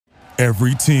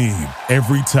Every team,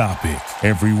 every topic,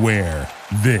 everywhere.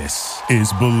 This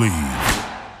is Believe.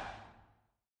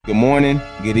 Good morning,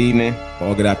 good evening,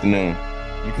 or good afternoon.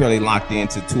 You're currently locked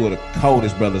into two of the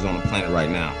coldest brothers on the planet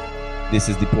right now. This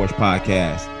is the Porch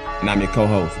Podcast, and I'm your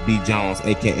co-host, B. Jones,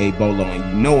 a.k.a. Bolo, and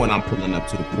you know when I'm pulling up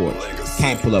to the porch.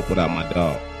 Can't pull up without my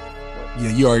dog. Yeah,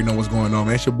 you already know what's going on,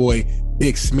 man. It's your boy,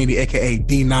 Big Smitty, a.k.a.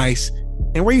 D-Nice.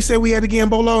 And where you say we at again,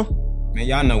 Bolo? Man,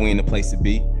 y'all know we in the place to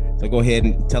be. So go ahead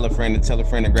and tell a friend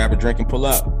to grab a drink and pull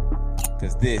up.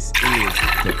 Because this is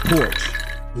the porch.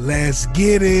 Let's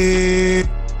get it.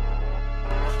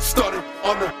 Started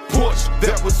on the porch,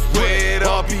 that was where it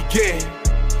all began.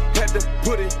 Had to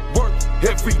put in work,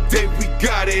 every day we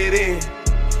got it in.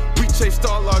 We chased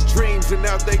all our dreams and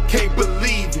now they can't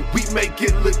believe it. We make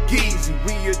it look easy,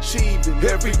 we achieving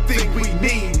everything we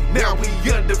need. Now we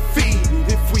undefeated.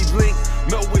 If we link,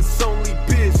 no, it's only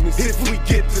business. If we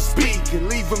get to speak and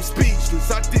leave them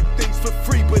speechless. I did things for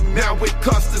free, but now it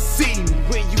costs to see me.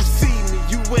 When you see me,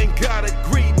 you ain't gotta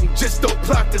greet me. Just don't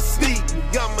plot to sneak me.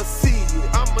 I'ma see it,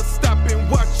 I'ma stop and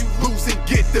watch you lose and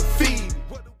get defeated.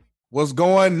 What's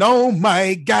going on,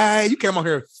 my guy? You came on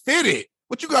here fitted.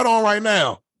 What you got on right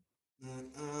now?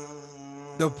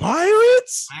 The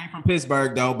Pirates? I ain't from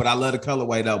Pittsburgh, though, but I love the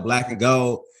colorway, though. Black and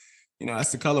gold. You know,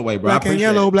 that's the colorway, bro. Black and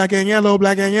yellow, black and yellow,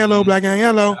 black and yellow, black and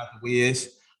yellow. Wiz.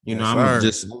 You know, Yes, I'm sir.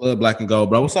 just love black and gold,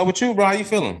 bro. What's up with you, bro? How you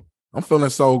feeling? I'm feeling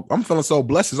so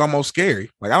blessed. It's almost scary.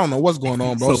 Like, I don't know what's going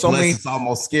on, bro. So many, it's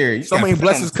almost scary. You so gotta many put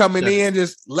blessings on coming the- in,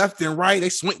 just left and right. They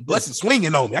blessings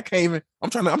swinging on me. I can't even. I'm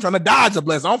trying to dodge a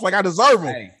blessing. I don't feel like I deserve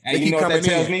them. Hey, They you keep know what that coming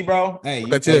tells in. me, bro? Hey,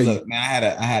 What that tell you? look, man,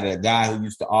 I had a guy who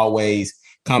used to always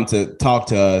come to talk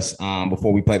to us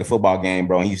before we played the football game,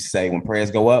 bro. And he used to say, when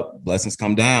prayers go up, blessings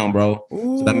come down, bro.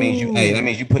 So that means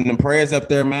you putting them prayers up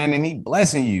there, man, and he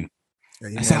blessing you.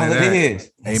 That's all it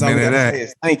is. That's all we Amen to gotta that. say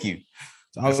is thank you.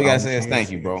 So all we gotta say is thank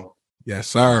you, bro. Yes,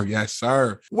 sir. Yes,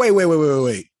 sir.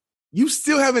 Wait. You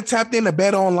still haven't tapped into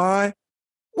Bet Online?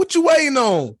 What you waiting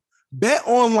on? Bet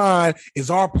Online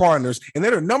is our partners, and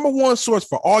they're the number one source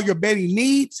for all your betting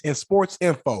needs and sports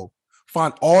info.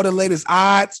 Find all the latest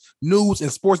odds, news,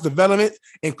 and sports development,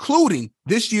 including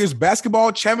this year's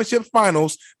basketball championship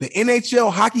finals, the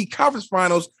NHL hockey conference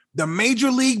finals, the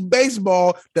Major League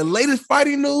Baseball, the latest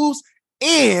fighting news,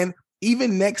 and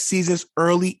even next season's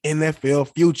early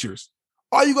NFL futures.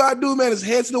 All you got to do, man, is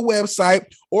head to the website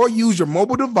or use your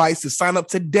mobile device to sign up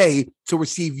today to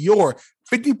receive your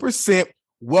 50%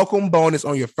 welcome bonus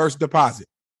on your first deposit.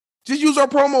 Just use our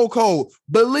promo code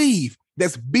BELIEVE.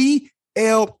 That's BLEAV,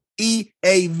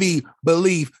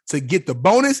 BELIEVE, to get the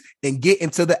bonus and get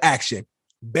into the action.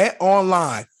 Bet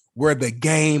Online, where the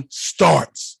game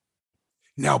starts.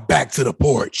 Now back to the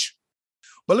porch.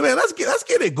 But man, let's get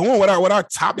it going with our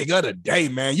topic of the day,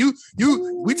 man.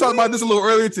 We talked about this a little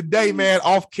earlier today, man,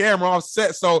 off camera, off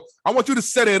set. So I want you to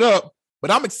set it up,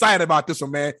 but I'm excited about this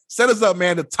one, man. Set us up,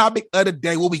 man. The topic of the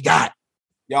day, what we got?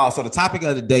 Y'all, so the topic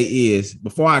of the day is,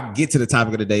 before I get to the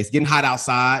topic of the day, it's getting hot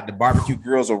outside. The barbecue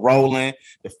grills are rolling.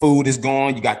 The food is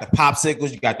going. You got the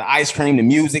popsicles. You got the ice cream, the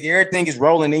music. Everything is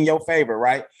rolling in your favor,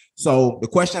 right? So the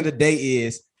question of the day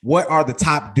is, what are the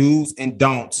top do's and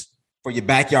don'ts for your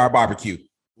backyard barbecue?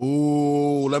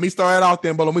 Ooh, let me start it out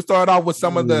then, but let me start off with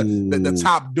some of the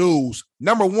top do's.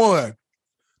 Number one,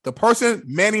 the person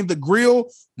manning the grill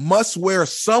must wear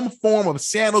some form of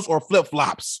sandals or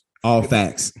flip-flops. All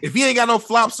facts. If he ain't got no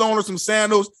flops on or some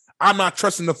sandals, I'm not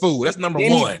trusting the food. That's number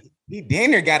one. He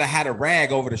damn near gotta have a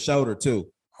rag over the shoulder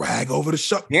too. Rag over the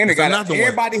shoulder.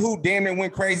 Everybody who damn near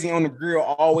went crazy on the grill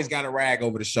always got a rag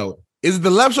over the shoulder. Is it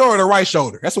the left shoulder or the right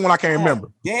shoulder? That's the one I can't remember.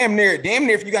 Damn near.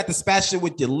 If you got the spatula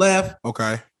with your left,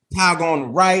 okay, towel go on the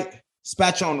right,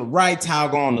 spatula on the right, towel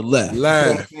go on the left. Left. You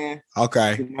know what I'm saying?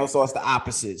 Okay. You know, so it's the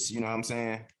opposites. You know what I'm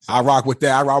saying? I rock with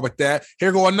that.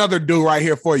 Here go another dude right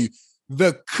here for you.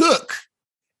 The cook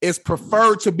is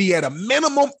preferred to be at a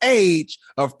minimum age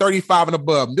of 35 and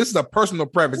above. This is a personal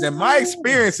preference. And my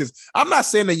experiences, I'm not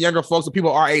saying that younger folks or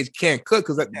people our age can't cook,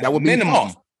 because that would be minimum.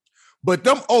 off. But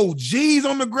them OGs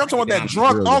on the grill, I'm talking about that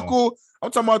drunk uncle.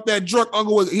 I'm talking about that drunk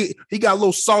uncle. He got a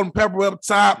little salt and pepper up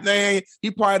top, man.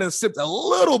 He probably done sipped a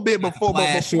little bit before.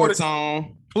 Plaid shorts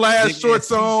on. Plaid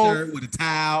shorts on. With a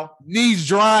towel. Knees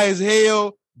dry as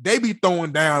hell. They be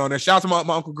throwing down on that. Shout out to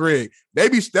my Uncle Greg. They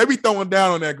be throwing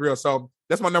down on that grill. So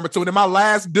that's my number two. And then my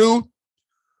last dude,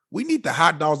 we need the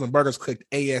hot dogs and burgers cooked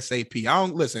ASAP. I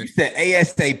don't listen. You said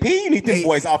ASAP? You need them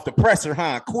boys off the presser,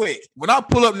 huh? Quick. When I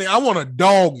pull up, I want a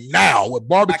dog now with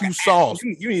barbecue sauce.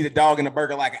 You need a dog and a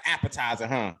burger like an appetizer,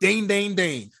 huh? Ding, ding,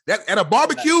 ding. That at a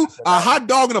barbecue, a hot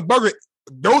dog and a burger,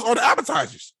 those are the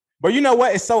appetizers. But you know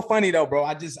what? It's so funny though, bro.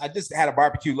 I just had a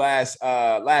barbecue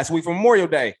last week for Memorial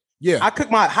Day. Yeah. I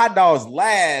cooked my hot dogs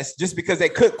last just because they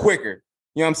cook quicker.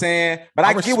 You know what I'm saying? But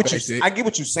I get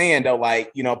what you're saying though.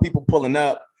 Like, you know, people pulling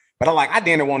up, but I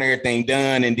didn't want everything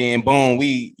done, and then boom,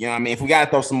 you know what I mean? If we gotta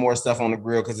throw some more stuff on the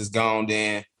grill because it's gone,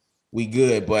 then we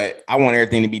good. But I want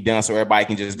everything to be done so everybody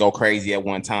can just go crazy at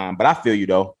one time. But I feel you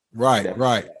though. Right.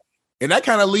 And that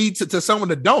kind of leads to some of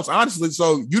the don'ts, honestly.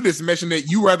 So you just mentioned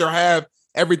that you rather have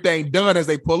everything done as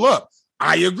they pull up.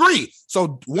 I agree.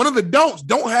 So one of the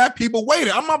don't have people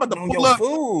waiting. I'm not about to pull up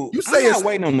food. You say I'm not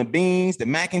waiting on the beans, the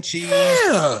mac and cheese,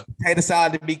 potato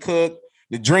salad to be cooked.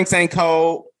 The drinks ain't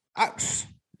cold.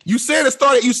 You said it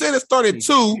started. You said it started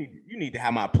 2. You need to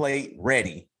have my plate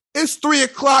ready. It's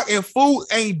 3:00 and food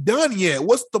ain't done yet.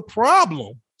 What's the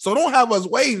problem? So don't have us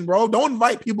waiting, bro. Don't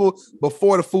invite people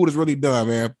before the food is really done,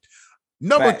 man.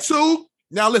 Number 2.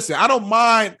 Now listen, I don't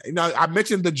mind. Now I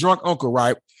mentioned the drunk uncle,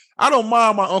 right? I don't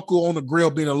mind my uncle on the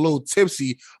grill being a little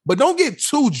tipsy, but don't get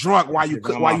too drunk while you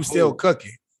cook, while you still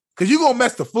cooking, because you're gonna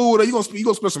mess the food, or you're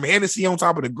gonna spill some Hennessy on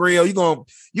top of the grill. You're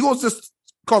gonna just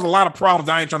cause a lot of problems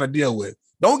I ain't trying to deal with.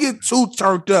 Don't get too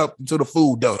turned up until the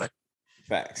food done.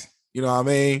 Facts. You know what I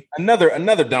mean?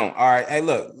 Another don't. All right. Hey,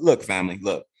 look, family.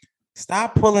 Look,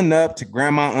 stop pulling up to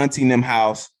grandma, auntie, and them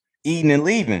house, eating and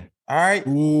leaving. All right.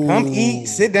 Ooh. Come eat,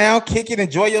 sit down, kick it,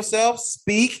 enjoy yourself,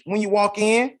 speak when you walk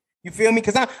in. You feel me?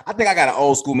 Because I think I got an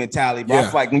old school mentality, bro. Yeah. I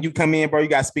feel like when you come in, bro, you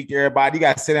got to speak to everybody. You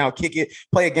got to sit down, kick it,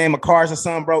 play a game of cards or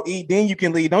something, bro. Eat, then you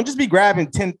can leave. Don't just be grabbing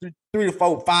 3 to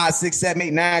 4, 5, 6, 7,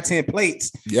 8, 9, 10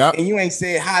 plates. Yeah. And you ain't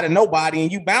said hi to nobody,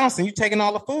 and you bouncing, you taking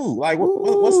all the food. Like,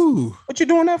 what you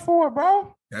doing that for,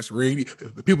 bro? That's really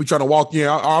people trying to walk in.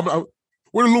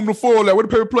 Where the aluminum foil at? Where the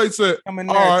paper plates at? Coming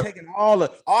there taking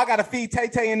I gotta feed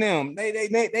Tay and them.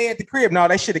 They at the crib. No,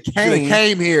 they should have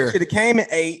came here. Should have came and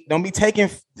ate. Don't be taking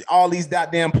all these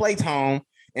goddamn plates home.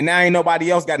 And now ain't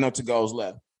nobody else got no to-goes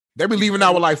left. They be leaving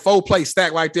out with like 4 plates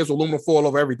stacked like this with aluminum foil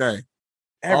over everything.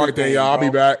 All right, then, y'all. I'll be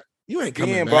back. You ain't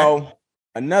coming back, bro.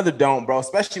 Another don't, bro.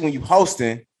 Especially when you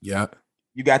hosting. Yeah.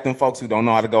 You got them folks who don't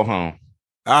know how to go home.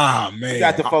 Ah, man. You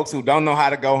got the folks who don't know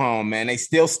how to go home, man. They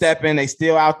still stepping. They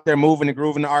still out there moving and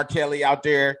grooving. The R. Kelly out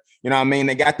there. You know what I mean?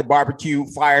 They got the barbecue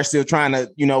fire still trying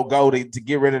to, go to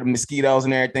get rid of the mosquitoes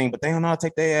and everything, but they don't know how to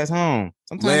take their ass home.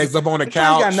 Sometimes legs up on the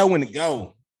couch. You got to know when to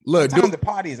go. Look, the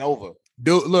party is over.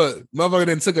 Look, motherfucker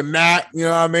then took a nap. You know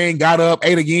what I mean? Got up,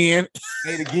 ate again.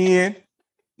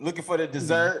 Looking for the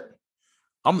dessert.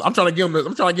 I'm trying to give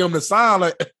him the sign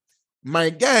like,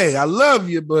 man, gay, I love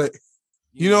you, but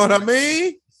you know what I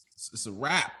mean? It's a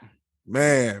wrap.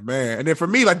 Man. And then for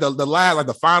me, like the last, like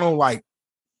the final, like,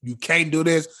 you can't do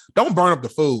this. Don't burn up the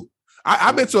food.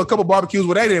 I've been to a couple barbecues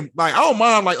where they didn't, like, I don't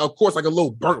mind, like, of course, like a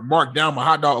little burnt mark down my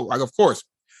hot dog, like, of course.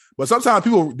 But sometimes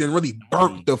people didn't really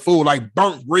burn the food, like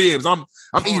burnt ribs. I'm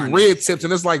eating rib tips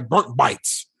and it's like burnt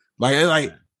bites.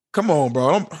 Like, come on,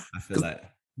 bro. I feel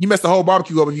that. You messed the whole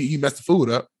barbecue up and you messed the food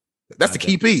up. That's the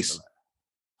key piece.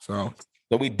 So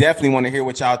we definitely want to hear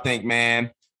what y'all think,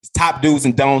 man. It's top do's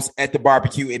and don'ts at the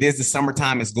barbecue. It is the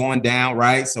summertime. It's going down,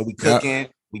 right? So we cooking,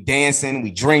 we dancing,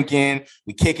 we drinking,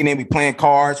 we kicking it, we playing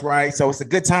cards, right? So it's a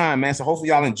good time, man. So hopefully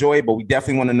y'all enjoy it, but we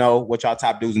definitely want to know what y'all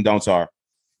top do's and don'ts are.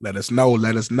 Let us know.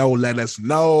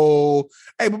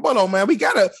 Hey, but hold on, man. We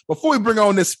gotta, before we bring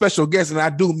on this special guest, and I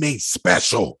do mean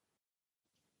special.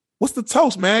 What's the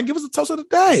toast, man? Give us a toast of the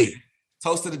day.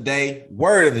 Toast of the day,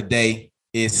 word of the day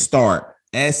is start.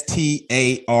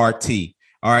 START.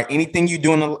 All right. Anything you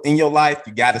do in your life,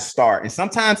 you got to start. And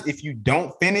sometimes if you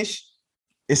don't finish,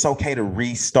 it's okay to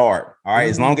restart. All right.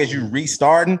 As long as you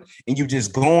restarting and you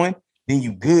just going, then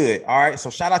you good. All right. So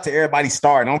shout out to everybody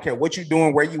starting. I don't care what you're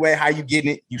doing, where you at, how you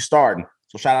getting it, you starting.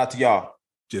 So shout out to y'all.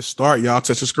 Just start, y'all.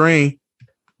 Touch the screen.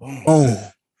 Boom.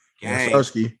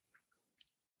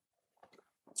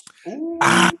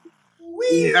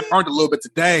 That burned a little bit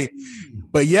today.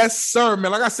 But yes, sir,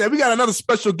 man. Like I said, we got another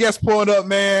special guest pulling up,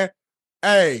 man.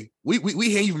 Hey, we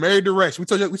hear you from every direction. We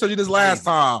told you this last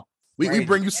time. We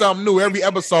bring you something new every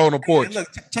episode on the porch. Hey, look,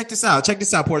 check this out.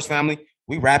 Porch family.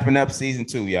 We wrapping up season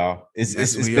 2, y'all.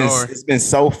 It's been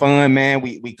so fun, man.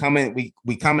 We coming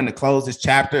to close this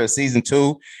chapter of season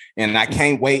 2, and I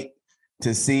can't wait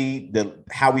to see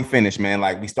how we finish, man.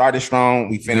 Like, we started strong,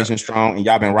 we finishing strong, and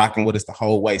y'all been rocking with us the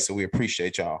whole way. So we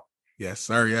appreciate y'all. Yes,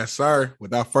 sir.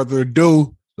 Without further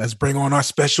ado, let's bring on our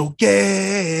special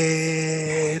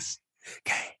guest.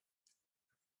 Okay.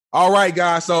 All right,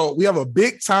 guys. So we have a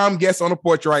big time guest on the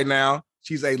porch right now.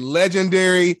 She's a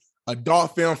legendary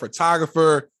adult film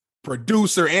photographer,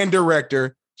 producer, and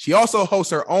director. She also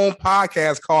hosts her own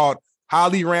podcast called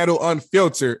Holly Randall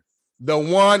Unfiltered. The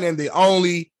one and the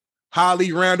only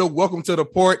Holly, Randall, welcome to the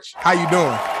porch. How you doing?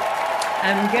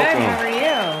 I'm good. Welcome. How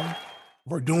are you?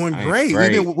 We're doing Nice, great.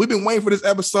 great. We've been waiting for this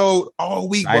episode all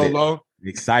week, Bolo.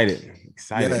 Excited.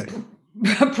 Yeah.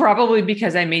 Probably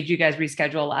because I made you guys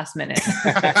reschedule last minute.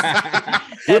 We That's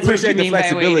what appreciate you the mean by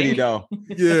flexibility, waiting. though.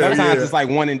 Yeah, Sometimes it's like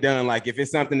one and done. Like if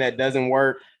it's something that doesn't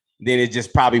work, then it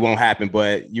just probably won't happen.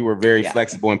 But you were very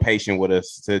flexible and patient with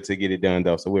us to get it done,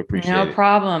 though. So we appreciate it. No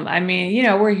problem. I mean,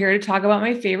 we're here to talk about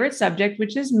my favorite subject,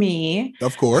 which is me.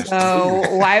 Of course. So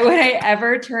why would I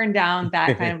ever turn down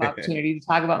that kind of opportunity to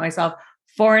talk about myself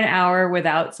for an hour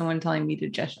without someone telling me to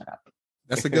just shut up?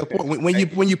 That's a good point.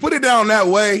 When you put it down that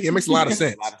way, it makes a lot of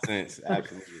sense. A lot of sense.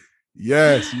 Absolutely.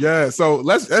 Yes. So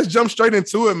let's jump straight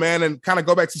into it, man, and kind of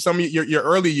go back to some of your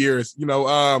early years.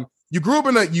 You grew up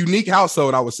in a unique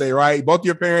household, I would say, right? Both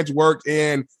your parents worked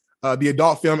in the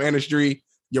adult film industry.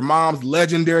 Your mom's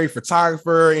legendary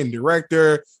photographer and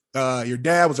director. Your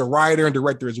dad was a writer and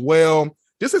director as well.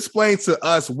 Just explain to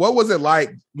us, what was it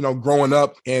like, growing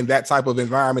up in that type of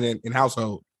environment and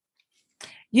household?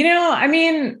 I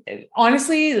mean,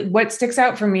 honestly, what sticks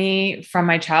out for me from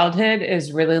my childhood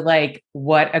is really like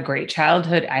what a great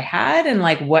childhood I had and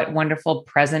like what wonderful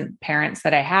present parents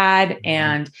that I had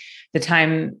and the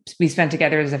time we spent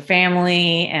together as a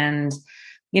family and,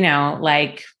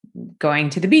 like going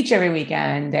to the beach every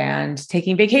weekend and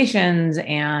taking vacations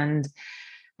and,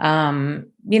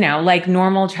 like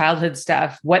normal childhood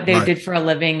stuff. What they did for a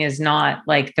living is not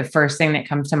like the first thing that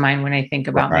comes to mind when I think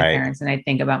about my parents and I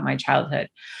think about my childhood.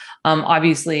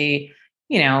 Obviously,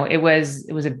 it was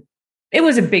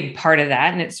a big part of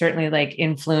that. And it certainly like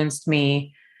influenced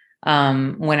me,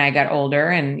 when I got older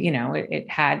and, it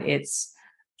had its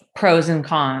pros and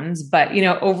cons, but,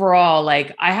 overall,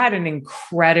 like I had an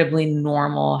incredibly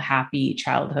normal, happy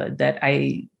childhood that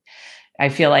I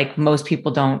feel like most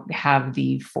people don't have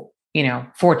the,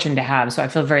 fortune to have. So I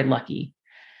feel very lucky.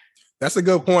 That's a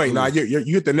good point. Now you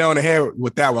hit the nail on the head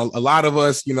with that one. A lot of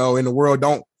us, in the world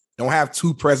don't have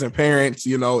two present parents,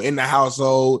 in the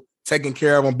household, taking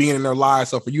care of them, being in their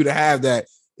lives. So for you to have that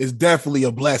is definitely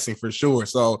a blessing for sure.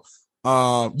 So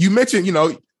you mentioned,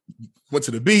 went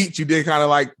to the beach. You did kind of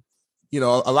like, a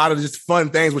lot of just fun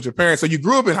things with your parents. So you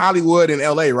grew up in Hollywood and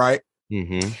LA, right?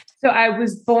 Mm-hmm. So I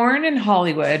was born in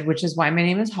Hollywood, which is why my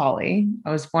name is Holly.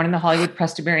 I was born in the Hollywood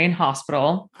Presbyterian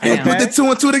Hospital. I put the two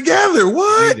and two together.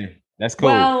 What? That's cool.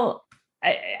 Well,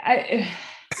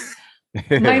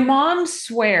 my mom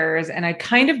swears, and I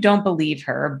kind of don't believe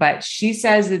her, but she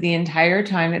says that the entire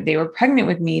time that they were pregnant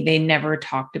with me, they never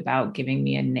talked about giving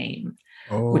me a name,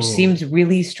 which seems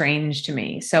really strange to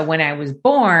me. So when I was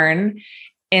born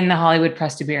in the Hollywood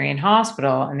Presbyterian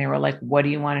Hospital, and they were like, "What do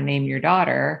you want to name your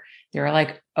daughter?" They were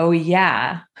like, "Oh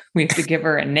yeah, we have to give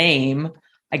her a name.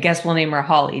 I guess we'll name her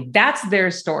Holly." That's their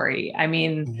story. I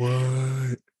mean,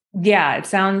 what? Yeah, it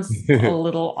sounds a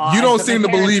little odd. You don't seem to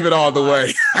believe it all the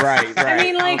way. Right. I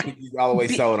mean, like, I don't think you all the way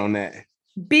sold on that.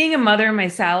 Being a mother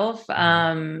myself,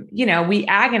 we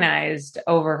agonized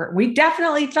over her. We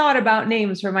definitely thought about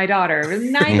names for my daughter. It was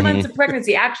 9 months of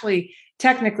pregnancy. Actually,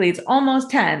 technically, it's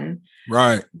almost 10.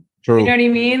 Right. True. You know what I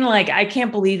mean? Like, I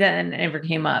can't believe that it ever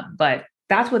came up, but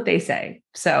that's what they say.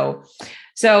 So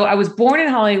I was born in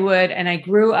Hollywood and I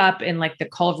grew up in like the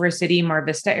Culver City, Mar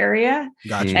Vista area.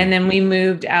 Gotcha. And then we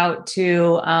moved out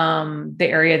to the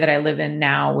area that I live in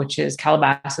now, which is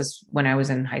Calabasas, when I was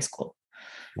in high school.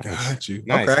 Got you.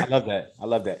 Nice. Okay. I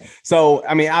love that. So,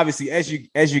 I mean, obviously, as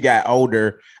you got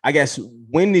older, I guess,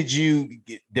 when did you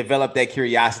develop that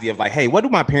curiosity of like, hey, what do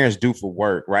my parents do for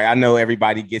work? Right. I know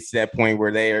everybody gets to that point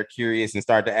where they are curious and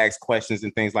start to ask questions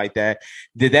and things like that.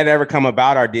 Did that ever come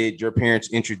about, or did your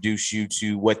parents introduce you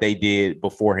to what they did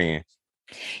beforehand?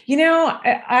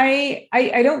 I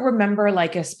don't remember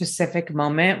like a specific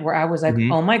moment where I was like,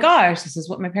 oh my gosh, this is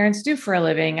what my parents do for a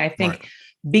living. I think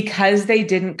because they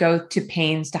didn't go to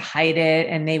pains to hide it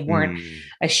and they weren't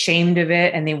ashamed of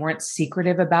it and they weren't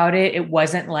secretive about it. It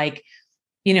wasn't like,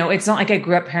 it's not like I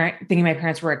grew up thinking my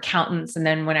parents were accountants. And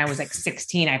then when I was like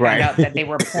 16, I found out that they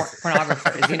were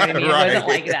pornographers. You know what I mean? It wasn't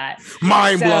like that.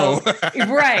 Mind blown.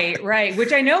 Right.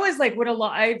 Which I know is like what a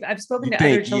lot I've spoken to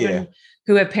other children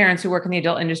who have parents who work in the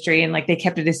adult industry and like they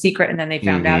kept it a secret and then they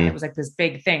found out it was like this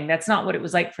big thing. That's not what it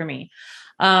was like for me.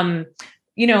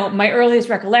 My earliest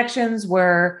recollections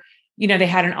were, they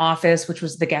had an office, which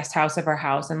was the guest house of our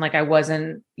house. And like, I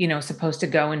wasn't, supposed to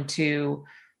go into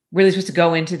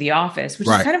the office, which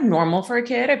is kind of normal for a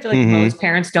kid. I feel like most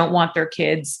parents don't want their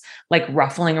kids like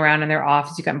ruffling around in their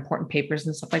office. You got important papers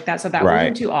and stuff like that. So that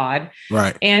wasn't too odd.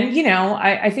 Right. And,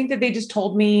 I think that they just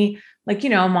told me like,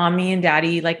 mommy and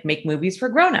daddy, like make movies for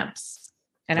grownups.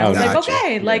 And I was like,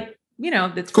 okay, like,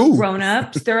 that's for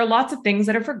grown-ups. There are lots of things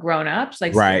that are for grown-ups,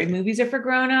 like scary movies are for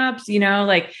grown-ups,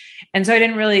 and so I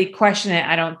didn't really question it.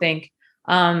 I don't think,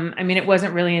 it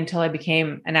wasn't really until I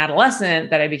became an adolescent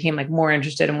that I became like more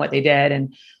interested in what they did.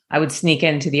 And I would sneak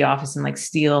into the office and like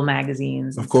steal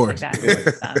magazines. And of course. Like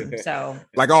that. So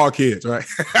like all kids, right?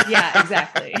 Yeah,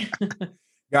 exactly.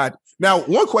 God. Now,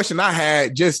 one question I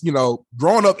had, just,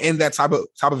 growing up in that type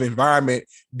of environment,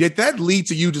 did that lead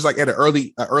to you just like at an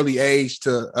early age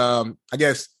to, I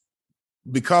guess,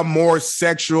 become more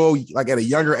sexual, like at a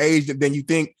younger age than you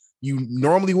think you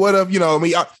normally would have?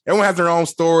 Everyone has their own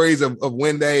stories of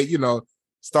when they,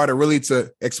 started really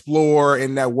to explore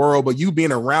in that world, but you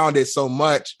being around it so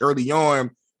much early on,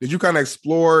 did you kind of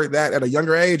explore that at a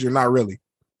younger age or not really?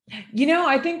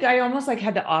 I think I almost like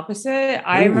had the opposite.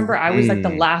 I remember I was like the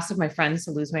last of my friends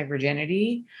to lose my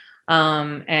virginity.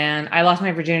 And I lost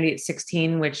my virginity at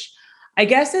 16, which I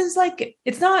guess is like,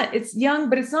 it's young,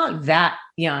 but it's not that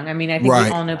young. I mean, I think we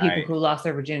all know people who lost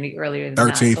their virginity earlier than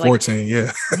 13, that. 14.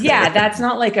 Yeah. Yeah. That's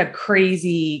not like a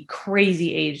crazy,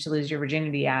 crazy age to lose your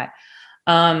virginity at.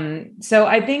 So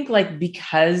I think like,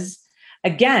 because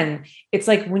again, it's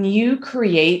like when you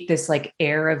create this like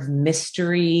air of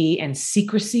mystery and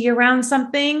secrecy around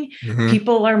something,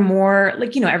 people are more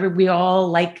like, we all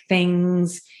like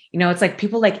things, it's like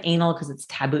people like anal because it's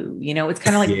taboo, it's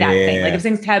kind of like that thing. Like if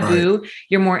things taboo,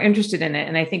 you're more interested in it.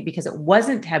 And I think because it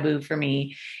wasn't taboo for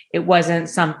me, it wasn't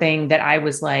something that I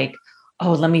was like,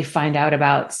 oh, let me find out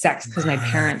about sex because my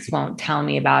parents won't tell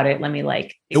me about it. Let me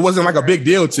like, it wasn't like a big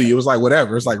deal to you. It was like,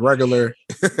 whatever. It's like regular.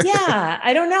 Yeah.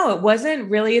 I don't know. It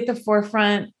wasn't really at the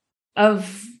forefront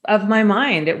of my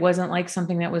mind. It wasn't like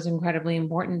something that was incredibly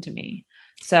important to me.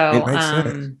 So,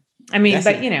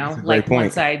 like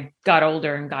once I got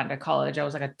older and got into college, I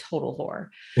was like a total whore.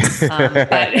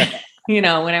 But when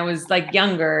I was like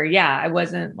younger, I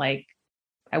wasn't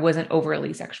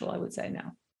overly sexual, I would say. No.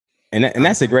 And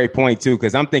that's a great point too,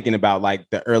 because I'm thinking about like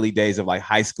the early days of like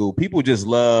high school. People just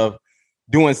love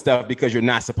doing stuff because you're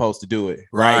not supposed to do it,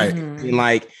 right? And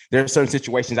like there are certain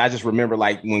situations I just remember,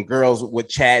 like when girls would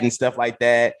chat and stuff like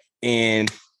that, and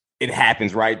it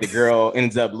happens, right? The girl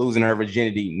ends up losing her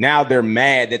virginity. Now they're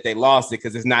mad that they lost it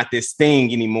because it's not this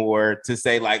thing anymore to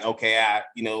say like, okay, I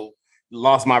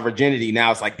lost my virginity.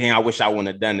 Now it's like, damn, I wish I wouldn't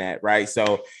have done that. Right.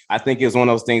 So I think it was one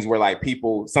of those things where like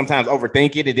people sometimes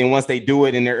overthink it. And then once they do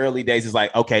it in their early days, it's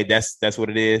like, okay, that's what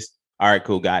it is. All right,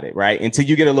 cool. Got it. Right. Until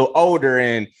you get a little older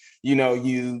and, you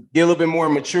get a little bit more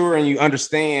mature and you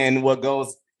understand what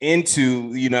goes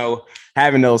into,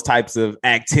 having those types of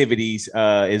activities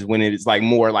is when it's like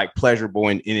more like pleasurable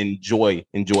and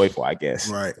enjoyable, I guess.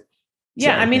 Right.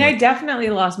 Yeah. So, I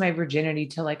definitely lost my virginity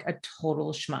to like a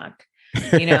total schmuck.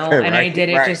 And I did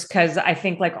it just because I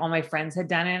think like all my friends had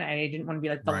done it. I didn't want to be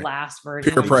like the last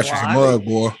virgin. Peer pressure, mug,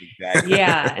 boy. Exactly.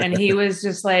 Yeah. And he was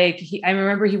just like, I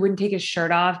remember he wouldn't take his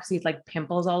shirt off because he had like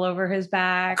pimples all over his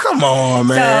back. Come on,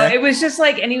 man. So it was just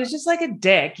like, and he was just like a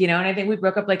dick, and I think we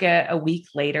broke up like a week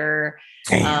later.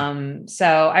 So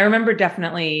I remember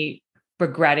definitely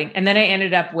regretting. And then I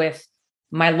ended up with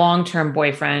my long-term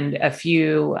boyfriend a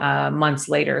few months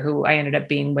later, who I ended up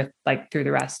being with like through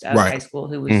the rest of high school,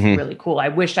 who was really cool. I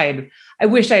wish I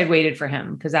had waited for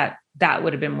him because that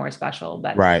would have been more special.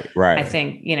 But right. I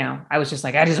think, I was just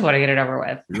like, I just want to get it over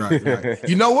with. Right.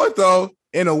 You know what though?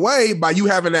 In a way, by you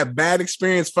having that bad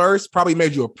experience first, probably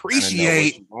made you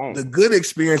appreciate the good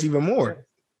experience even more.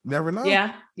 Never know.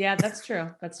 Yeah, that's true.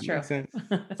 That's true.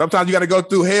 Sometimes you got to go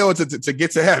through hell to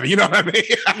get to heaven. You know what I mean?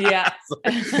 Yeah. So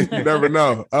you never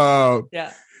know.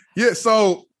 Yeah.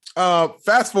 So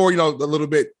fast forward, a little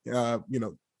bit,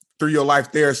 through your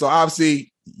life there. So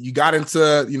obviously you got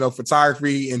into,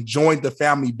 photography and joined the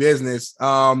family business.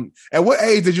 At what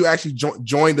age did you actually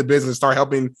join the business, start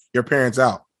helping your parents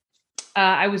out?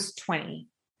 I was 20.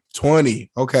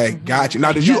 20. Okay. Gotcha.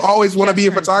 Now, did you always want to be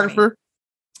a photographer? 20.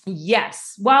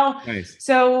 Yes. Well, nice.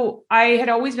 So I had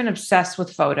always been obsessed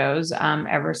with photos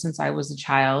ever since I was a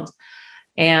child.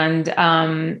 And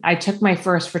I took my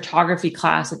first photography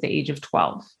class at the age of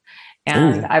 12.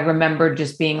 And I remember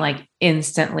just being like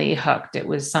instantly hooked. It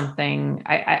was something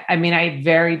I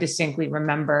very distinctly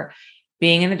remember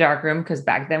being in the darkroom, because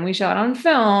back then we shot on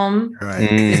film. Right.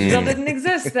 Digital didn't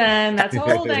exist then. That's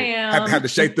how old I am. Had to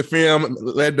shake the film,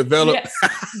 let it develop.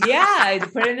 Yeah, I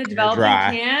put it in a developing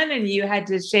can, and you had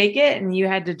to shake it, and you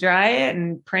had to dry it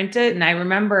and print it. And I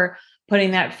remember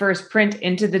putting that first print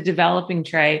into the developing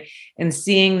tray and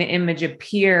seeing the image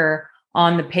appear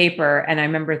on the paper. And I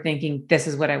remember thinking, this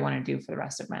is what I want to do for the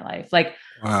rest of my life. Like,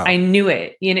 wow. I knew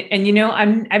it,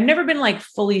 I've never been like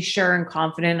fully sure and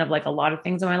confident of like a lot of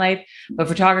things in my life, but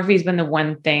photography has been the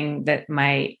one thing that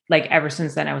ever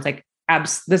since then, I was like,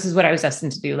 this is what I was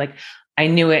destined to do. Like I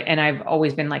knew it, and I've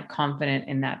always been like confident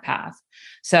in that path.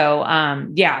 So,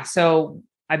 so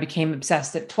I became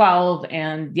obsessed at 12,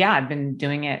 and I've been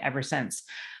doing it ever since.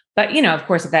 But, of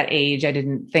course, at that age, I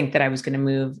didn't think that I was going to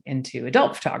move into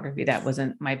adult photography. That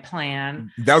wasn't my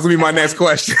plan. That was going to be my next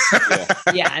question.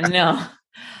 No.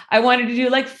 I wanted to do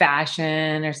like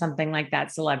fashion or something like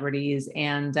that, celebrities.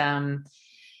 And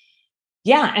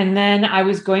and then I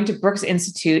was going to Brooks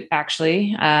Institute,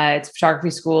 actually. It's a photography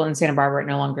school in Santa Barbara. It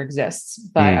no longer exists,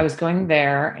 but I was going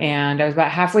there, and I was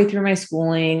about halfway through my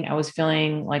schooling. I was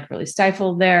feeling like really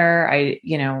stifled there. I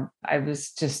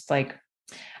was just like,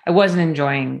 I wasn't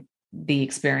enjoying the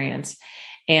experience.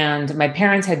 And my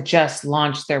parents had just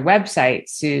launched their website,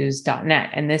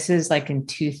 Suze.net. And this is like in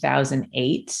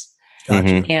 2008.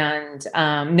 Gotcha. And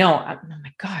no, oh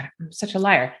my God, I'm such a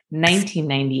liar.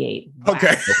 1998. Wow.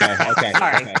 Okay.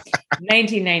 Sorry.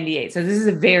 1998. So this is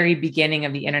the very beginning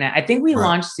of the internet. I think we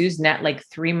launched Suze.net like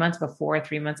 3 months before,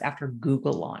 3 months after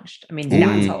Google launched. I mean,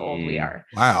 that's how old we are.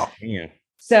 Wow. Yeah.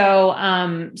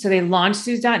 So, so they launched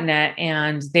Suze.net,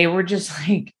 and they were just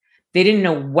like, they didn't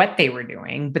know what they were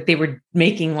doing, but they were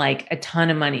making like a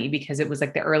ton of money because it was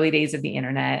like the early days of the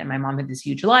internet, and my mom had this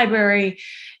huge library.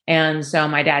 And so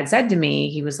my dad said to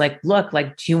me, he was like, look,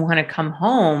 like, do you want to come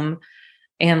home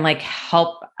and like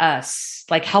help us?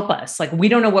 Like, we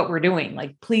don't know what we're doing.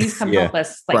 Like, please come help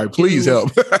us. Like, please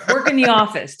help. Work in the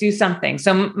office, do something.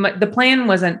 So the plan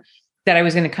wasn't that I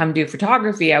was going to come do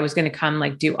photography. I was going to come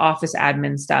like do office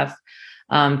admin stuff.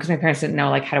 Cause my parents didn't know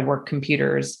like how to work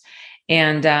computers.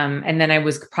 And then I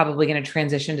was probably going to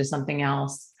transition to something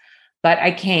else, but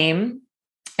I came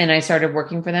and I started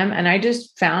working for them, and I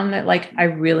just found that like, I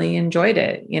really enjoyed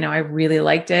it. I really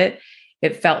liked it.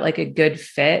 It felt like a good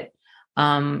fit.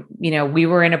 We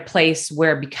were in a place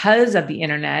where, because of the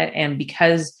internet and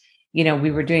because,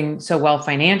 we were doing so well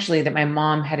financially, that my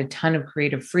mom had a ton of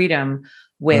creative freedom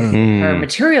with her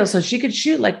material. So she could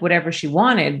shoot like whatever she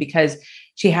wanted, because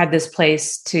she had this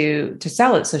place to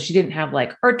sell it. So she didn't have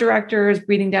like art directors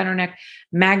breathing down her neck,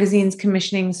 magazines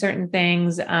commissioning certain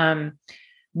things.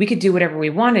 We could do whatever we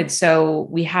wanted. So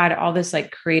we had all this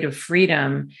like creative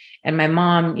freedom. And my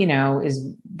mom,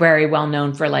 is very well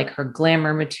known for like her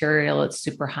glamour material. It's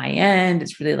super high end.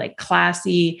 It's really like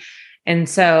classy. And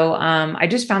so I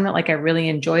just found that like, I really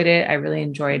enjoyed it. I really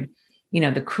enjoyed,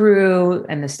 the crew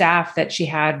and the staff that she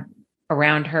had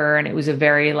around her. And it was a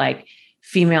very like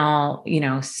female,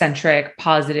 centric,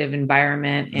 positive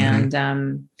environment.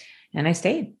 And I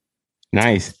stayed.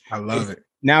 Nice. I love it.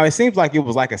 Now, it seems like it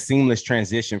was like a seamless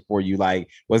transition for you. Like,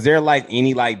 was there like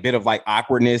any like bit of like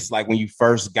awkwardness, like when you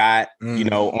first got,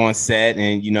 on set,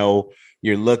 and,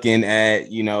 you're looking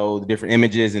at, the different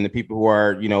images and the people who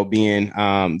are, being,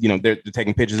 they're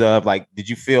taking pictures of, like, did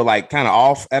you feel like kind of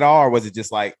off at all? Or was it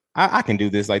just like, I can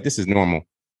do this. Like, this is normal.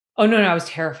 Oh, no, I was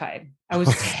terrified. I was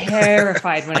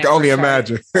terrified when I can only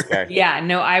imagine. Okay. Yeah,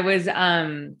 no, I was,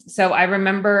 so I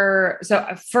remember,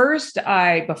 first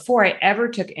before I ever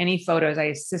took any photos, I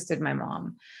assisted my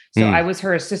mom. So I was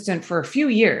her assistant for a few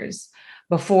years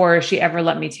before she ever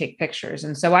let me take pictures.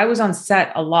 And so I was on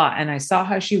set a lot, and I saw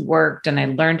how she worked, and I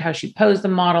learned how she posed the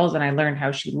models, and I learned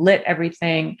how she lit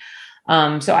everything.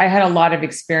 So I had a lot of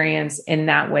experience in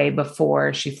that way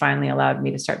before she finally allowed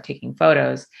me to start taking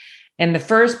photos. And the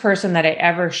first person that I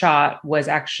ever shot was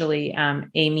actually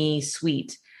Amy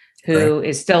Sweet, who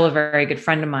is still a very good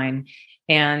friend of mine.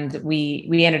 And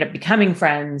we ended up becoming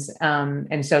friends.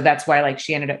 And so that's why like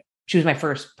she was my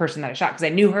first person that I shot, because I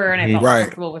knew her and I felt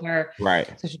comfortable with her.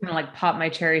 Right. So she kind of like popped my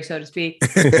cherry, so to speak.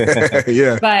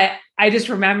 Yeah. But I just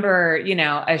remember,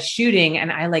 a shooting,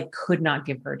 and I like could not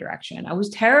give her direction. I was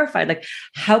terrified. Like,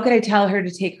 how could I tell her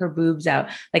to take her boobs out?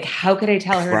 Like, how could I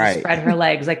tell her to spread her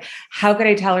legs? Like, how could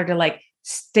I tell her to like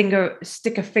stick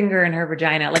a finger in her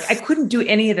vagina? Like, I couldn't do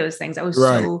any of those things. I was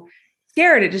so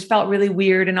scared. It just felt really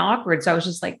weird and awkward. So I was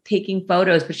just like taking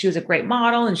photos, but she was a great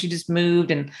model, and she just moved,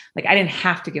 and like, I didn't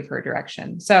have to give her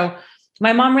direction. So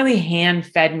my mom really hand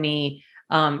fed me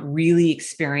really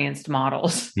experienced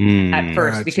models at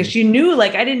first, because she knew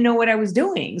like I didn't know what I was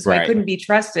doing. So I couldn't be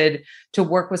trusted to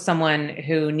work with someone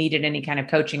who needed any kind of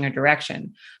coaching or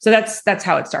direction. So that's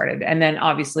how it started. And then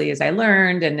obviously, as I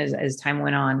learned and as time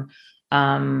went on,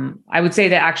 I would say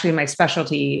that actually my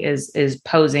specialty is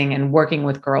posing and working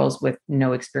with girls with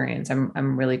no experience.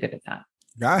 I'm really good at that.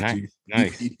 Got you.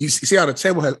 Nice. You see how the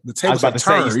table has about to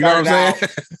turned. say, You know what I'm saying?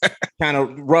 Kind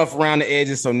of rough around the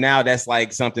edges. So now that's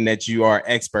like something that you are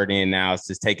expert in now. It's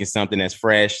just taking something that's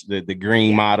fresh, the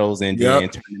green models, and then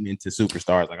turning them into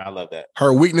superstars. Like, I love that.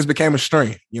 Her weakness became a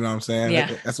strength. You know what I'm saying?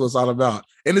 Yeah. That's what it's all about.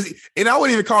 And I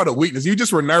wouldn't even call it a weakness. You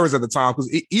just were nervous at the time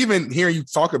because even hearing you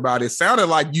talk about it, sounded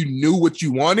like you knew what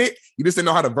you wanted. You just didn't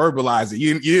know how to verbalize it.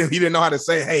 You didn't know how to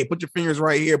say, hey, put your fingers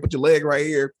right here, put your leg right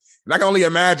here. And I can only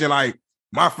imagine, like,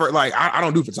 my first, like, I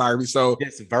don't do photography, so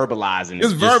just verbalizing it.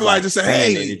 Just verbalize, just say,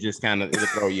 hey, it just kind of, it'll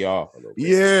throw you off a little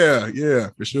bit. Yeah,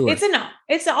 for sure.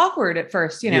 It's awkward at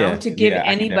first, to give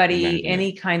anybody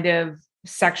any kind of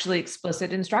sexually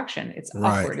explicit instruction. It's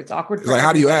awkward. It's awkward. It's like,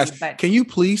 how do you ask? Can you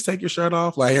please take your shirt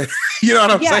off? Like, you know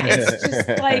what I'm saying? It's just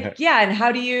like, and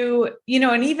how do you,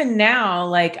 and even now,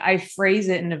 like, I phrase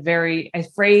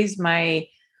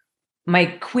my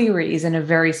queries in a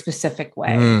very specific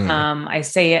way. I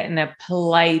say it in a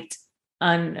polite,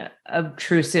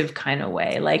 unobtrusive kind of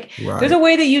way. Like, there's a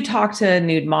way that you talk to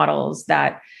nude models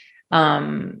that,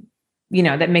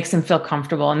 that makes them feel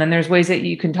comfortable. And then there's ways that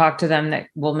you can talk to them that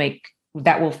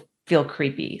will feel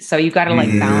creepy. So you got to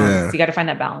balance. You got to find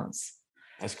that balance.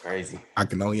 That's crazy. I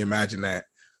can only imagine that.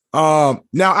 Now,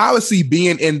 obviously,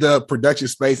 being in the production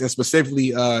space and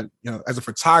specifically, as a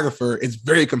photographer, it's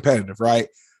very competitive, right?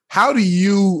 How do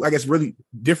you, I guess, really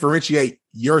differentiate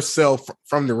yourself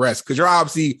from the rest? Because you're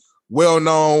obviously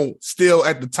well-known, still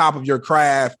at the top of your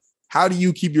craft. How do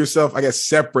you keep yourself, I guess,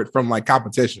 separate from like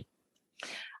competition?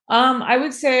 I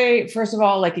would say, first of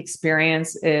all, like,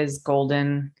 experience is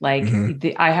golden. Like,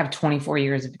 I have 24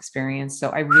 years of experience, so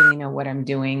I really know what I'm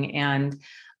doing. And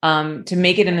to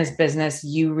make it in this business,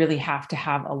 you really have to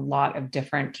have a lot of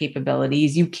different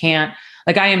capabilities. You can't,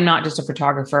 like, I am not just a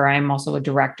photographer. I am also a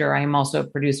director. I am also a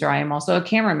producer. I am also a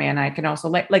cameraman. I can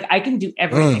also I can do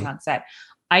everything on set.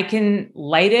 I can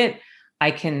light it.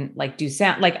 I can do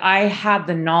sound. Like, I have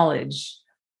the knowledge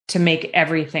to make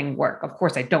everything work. Of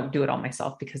course, I don't do it all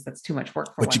myself because that's too much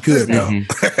work for one person.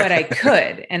 But I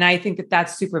could. And I think that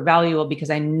that's super valuable because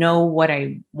I know what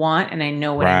I want and I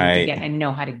know what I need to get. And I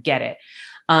know how to get it.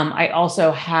 I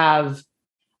also have,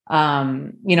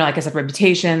 like I said,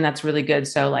 reputation. That's really good.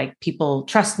 So, like, people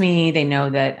trust me. They know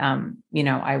that, I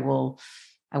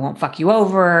won't fuck you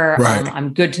over. Right.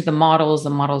 I'm good to the models. The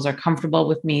models are comfortable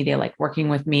with me. They like working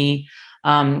with me.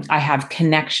 I have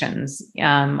connections.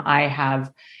 I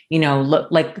have,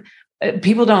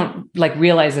 people don't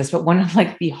realize this, but one of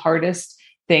the hardest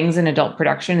things in adult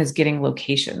production is getting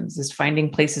locations, is finding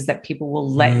places that people will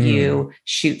let you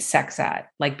shoot sex at.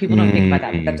 Like, people don't think about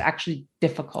that, but that's actually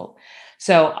difficult.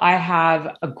 So I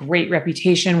have a great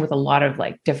reputation with a lot of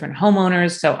different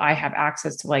homeowners. So I have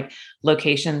access to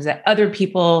locations that other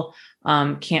people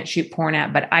can't shoot porn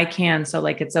at, but I can. So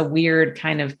it's a weird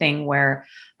kind of thing where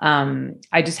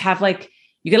I just have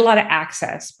you get a lot of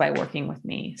access by working with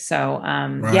me. So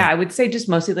I would say just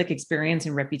mostly experience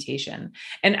and reputation.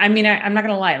 And I mean, I'm not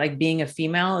going to lie, being a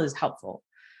female is helpful.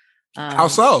 How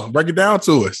so? Break it down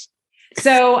to us.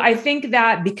 So I think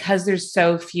that because there's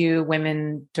so few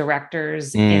women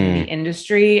directors in the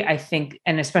industry, I think,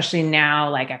 and especially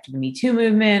now, after the Me Too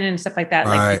movement and stuff like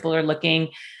that, people are looking,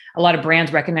 a lot of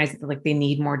brands recognize that they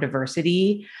need more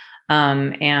diversity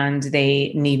and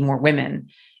they need more women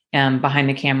behind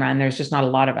the camera. And there's just not a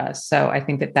lot of us. So I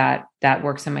think that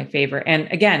works in my favor.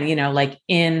 And again,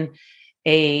 in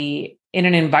an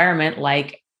environment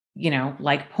like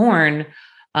porn,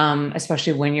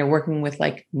 especially when you're working with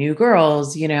new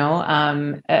girls,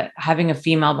 having a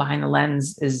female behind the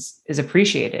lens is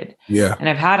appreciated. Yeah. And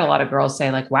I've had a lot of girls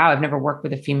say wow, I've never worked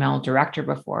with a female director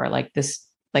before. I like this.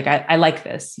 I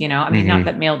mean, not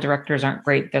that male directors aren't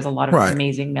great. There's a lot of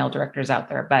amazing male directors out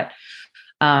there, but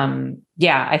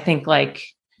I think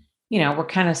we're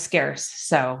kind of scarce.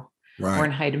 So we're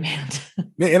in high demand.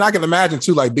 And I can imagine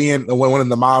too, being one of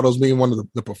the models, being one of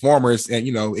the performers, and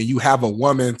and you have a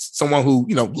woman, someone who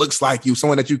looks like you,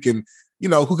 someone that you can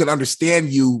who can understand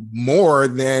you more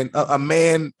than a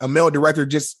male director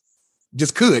just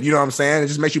could. You know what I'm saying? It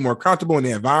just makes you more comfortable in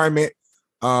the environment.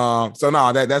 So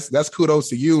no, that's kudos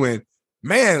to you. And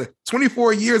man,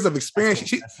 24 years of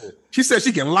experience. She said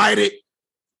she can light it,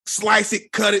 slice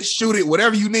it, cut it, shoot it,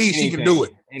 whatever you need, she can do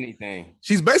it. Anything.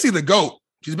 She's basically the GOAT.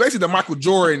 She's basically the Michael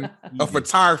Jordan of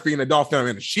photography and adult film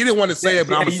industry. She didn't want to say it,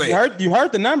 but I'm going to say it. You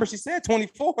heard the number. She said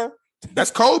 24. That's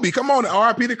Kobe. Come on,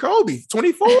 RIP to Kobe.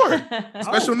 24.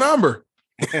 Special number.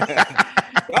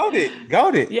 Got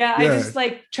it. Yeah, I just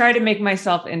try to make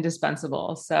myself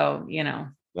indispensable. So,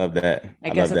 Love that. I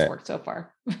guess it's worked so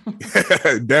far.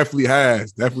 Definitely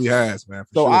has, man.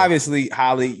 So obviously,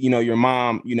 Holly, your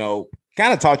mom,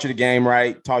 kind of taught you the game,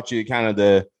 right? Taught you kind of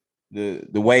the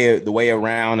way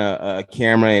around a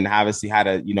camera, and obviously how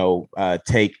to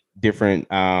take different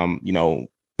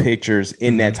pictures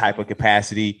in that type of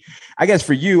capacity. I guess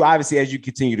for you, obviously, as you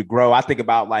continue to grow, I think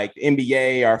about like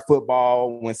NBA or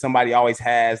football, when somebody always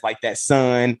has like that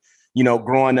son,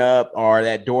 growing up, or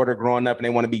that daughter growing up, and they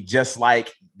want to be just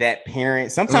like that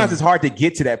parent. Sometimes it's hard to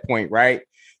get to that point, right?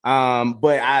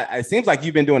 But it seems like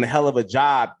you've been doing a hell of a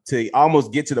job to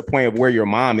almost get to the point of where your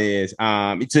mom is.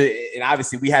 And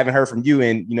obviously we haven't heard from you,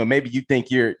 and maybe you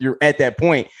think you're at that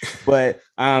point, but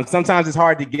sometimes it's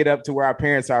hard to get up to where our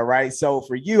parents are, right? So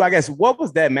for you, I guess, what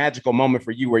was that magical moment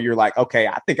for you where you're like, okay,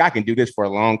 I think I can do this for a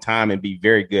long time and be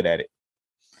very good at it?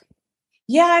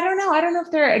 Yeah, I don't know. I don't know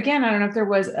if there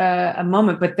was a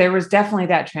moment, but there was definitely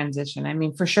that transition. I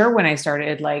mean, for sure, when I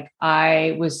started, like,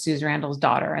 I was Suze Randall's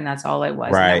daughter, and that's all I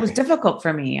was. Right. And it was difficult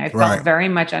for me. I felt very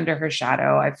much under her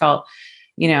shadow. I felt,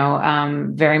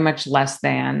 very much less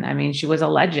than. I mean, she was a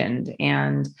legend,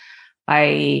 and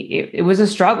it was a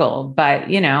struggle, but,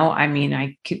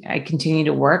 I continued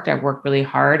to work. I worked really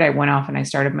hard. I went off and I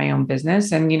started my own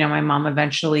business, and, my mom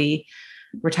eventually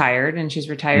retired, and she's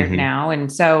retired now. And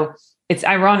so it's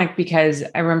ironic because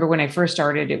I remember when I first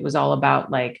started, it was all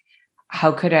about like,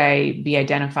 how could I be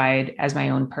identified as my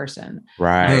own person?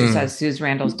 Right. Just as Suze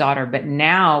Randall's daughter. But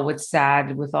now what's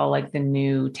sad with all like the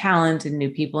new talent and new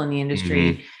people in the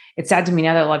industry, it's sad to me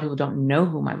now that a lot of people don't know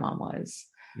who my mom was.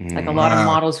 Like a lot of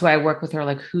models who I work with are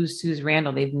like, who's Suze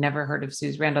Randall? They've never heard of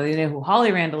Suze Randall. They know who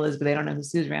Holly Randall is, but they don't know who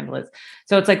Suze Randall is.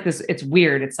 So it's like this, it's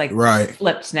weird. It's like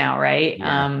flips now. Right.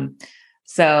 Yeah.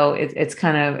 So it's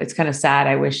kind of sad.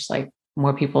 I wish like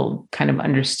more people kind of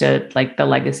understood like the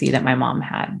legacy that my mom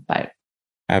had, but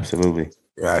absolutely.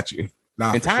 Got you.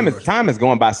 And time is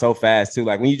going by so fast too.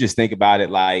 Like when you just think about it,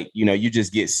 like, you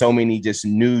just get so many just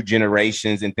new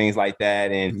generations and things like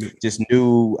that. And just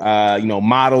new,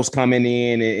 models coming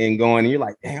in and going, and you're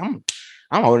like, damn,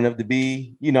 I'm old enough to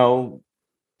be,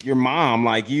 your mom.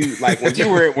 Like when you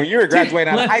were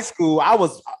graduating out of high school, I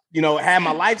was, had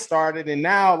my life started, and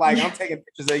now like I'm taking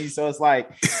pictures of you. So it's like,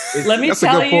 let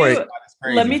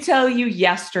me tell you,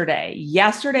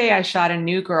 yesterday I shot a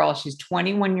new girl. She's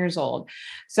 21 years old.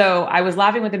 So I was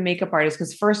laughing with the makeup artist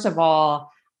because first of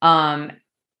all,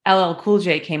 LL Cool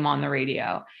J came on the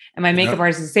radio, and my makeup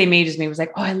artist is the same age as me was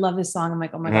like, oh, I love this song. I'm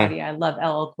like, oh my God, yeah, I love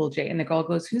LL Cool J. And the girl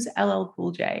goes, who's LL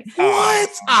Cool J? What?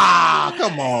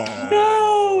 Come on.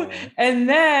 No. And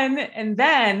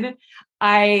then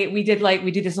we did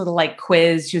this little like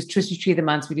quiz. She was Twisty Tree of the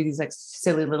Month. We do these like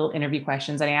silly little interview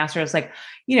questions. And I asked her, I was like,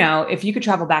 if you could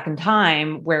travel back in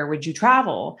time, where would you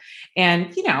travel?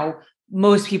 And,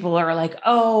 most people are like,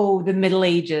 oh, the Middle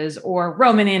Ages or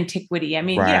Roman antiquity. I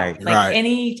mean,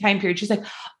 any time period. She's like,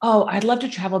 oh, I'd love to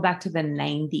travel back to the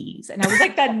 90s. And I was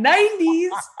like, the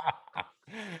 90s?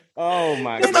 Oh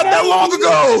my God. Not that long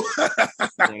ago.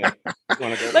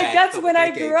 Like, that's when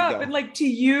I grew up. And like, to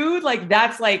you, like,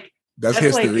 that's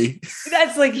history.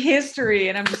 That's like history.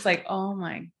 And I'm just like, oh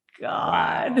my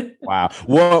God. Wow.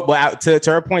 Well, to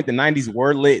her point, the 90s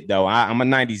were lit though. I'm a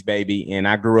 90s baby, and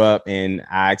I grew up and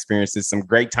I experienced some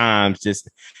great times just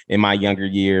in my younger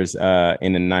years in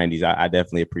the 90s. I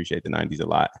definitely appreciate the 90s a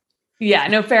lot. Yeah,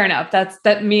 no, fair enough.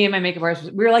 That me and my makeup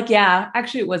artist, we were like, yeah,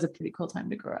 actually it was a pretty cool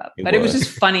time to grow up. It was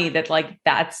just funny that like,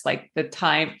 that's like the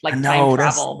time, like time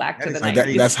travel back to the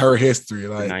 90s. That's her history.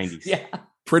 Like the 90s. Yeah.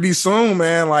 Pretty soon,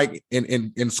 man, like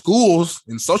in schools,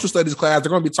 in social studies class, they're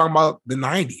going to be talking about the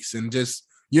 90s and just,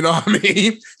 what I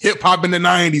mean? Hip hop in the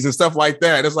 90s and stuff like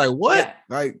that. It's like, what? Yeah.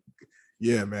 Like,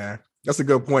 yeah, man, that's a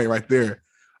good point right there.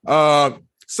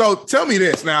 So tell me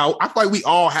this now. I feel like we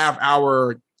all have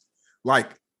our, like,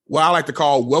 what I like to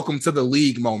call welcome to the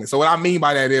league moment. So what I mean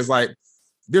by that is like,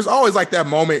 there's always like that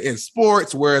moment in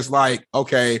sports where it's like,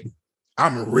 okay,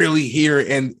 I'm really here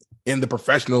in the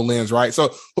professional lens, right?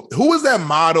 So who is that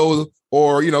model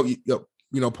or,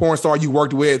 porn star you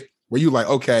worked with where you like,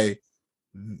 okay,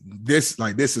 this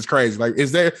is crazy. Like,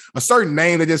 is there a certain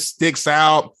name that just sticks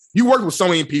out? You worked with so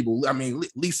many people. I mean,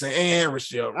 Lisa Ann,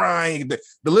 Rochelle Ryan,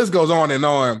 the list goes on and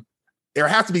on. There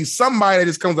has to be somebody that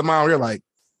just comes to mind where you're like,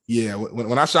 yeah,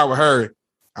 when I shot with her,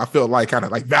 I felt like kind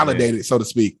of like validated, so to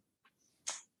speak.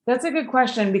 That's a good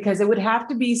question, because it would have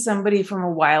to be somebody from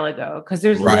a while ago, because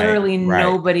there's literally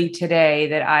nobody today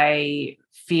that I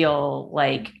feel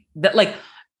like that, like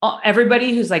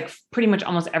everybody who's like pretty much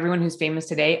almost everyone who's famous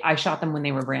today, I shot them when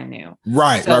they were brand new.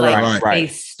 Right. They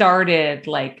started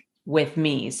like with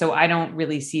me. So I don't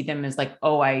really see them as like,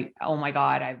 oh my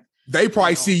God, they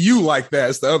probably see you like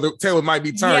that. It's the other tail might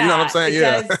be turned. You know what I'm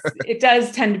saying? It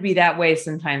does tend to be that way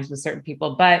sometimes with certain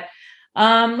people. But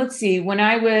Let's see. When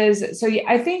I was, so yeah,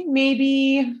 I think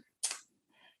maybe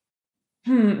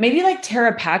like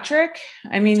Tara Patrick.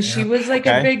 I mean, she was like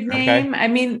a big name. I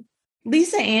mean,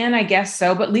 Lisa Ann, I guess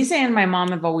so, but Lisa Ann and my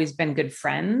mom have always been good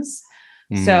friends.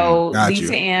 So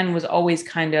Lisa Ann was always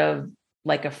kind of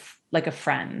like a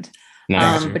friend.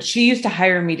 But she used to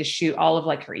hire me to shoot all of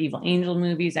like her Evil Angel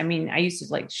movies. I mean, I used to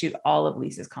like shoot all of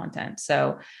Lisa's content.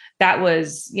 So that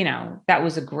was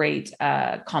a great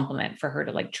compliment for her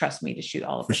to like trust me to shoot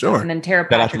all of her stuff. And then Tara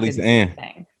Patrick did the same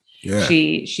thing. Yeah.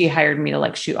 She hired me to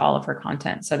like shoot all of her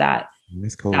content. So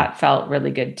that's cool. That felt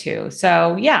really good too.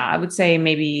 So yeah, I would say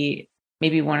maybe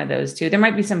one of those two. There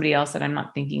might be somebody else that I'm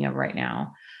not thinking of right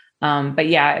now. But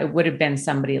yeah, it would have been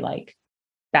somebody like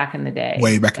back in the day.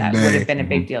 Way back in the day. Would have been a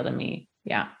big deal to me.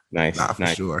 Yeah. Nice. For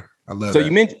sure. I love that.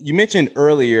 So you mentioned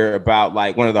earlier about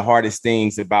like one of the hardest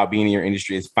things about being in your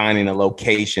industry is finding a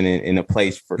location in a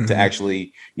place to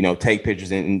actually, take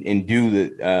pictures and do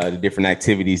the different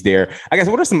activities there. I guess,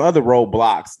 what are some other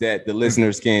roadblocks that the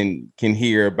listeners can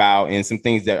hear about, and some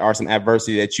things that are some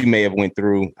adversity that you may have went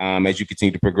through as you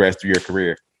continue to progress through your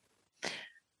career?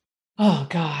 Oh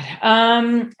God.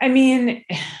 I mean,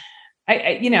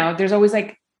 there's always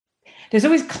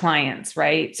clients,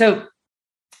 right? So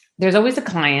there's always a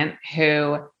client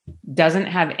who doesn't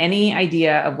have any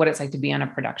idea of what it's like to be on a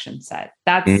production set.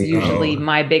 That's usually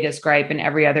my biggest gripe, and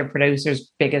every other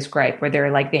producer's biggest gripe, where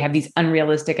they're like, they have these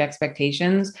unrealistic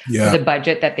expectations for the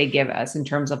budget that they give us in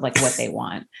terms of like what they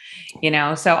want,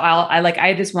 So I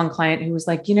had this one client who was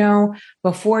like,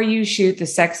 before you shoot the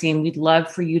sex scene, we'd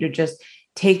love for you to just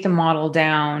take the model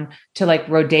down to like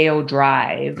Rodeo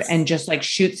Drive and just like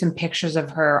shoot some pictures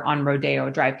of her on Rodeo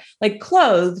Drive, like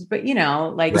clothed, but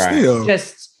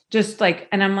just like,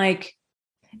 and I'm like,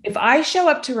 if I show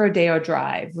up to Rodeo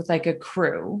Drive with like a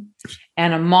crew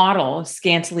and a model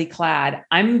scantily clad,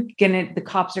 the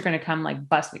cops are going to come like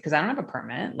bust me because I don't have a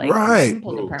permit. Like, I can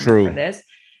pull the permit for this.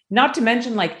 Not to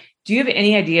mention, like, do you have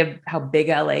any idea how big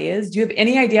LA is? Do you have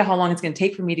any idea how long it's going to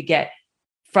take for me to get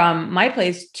from my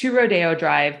place to Rodeo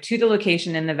Drive to the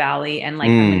location in the valley? And like,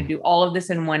 I'm going to do all of this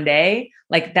in one day.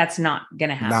 Like, that's not going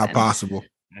to happen. Not possible.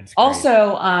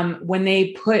 Also, when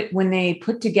they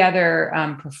put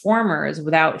together performers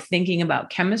without thinking about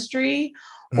chemistry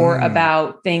or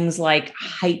about things like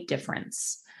height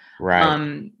difference.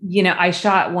 Right. I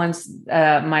shot once,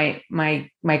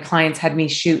 my clients had me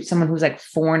shoot someone who's like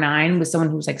 4'9" with someone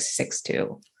who's like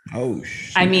 6'2". Oh,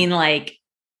 shit. I mean, like,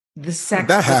 the sex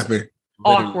that happened.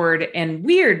 Awkward and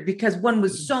weird because one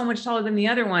was so much taller than the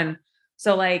other one.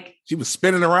 So like she was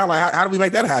spinning around. Like, how do we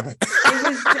make that happen?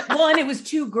 And it was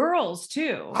two girls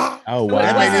too. Oh, so wow.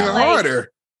 That made it even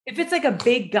harder. If it's like a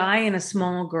big guy and a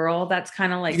small girl, that's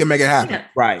kind of like, you can make it happen.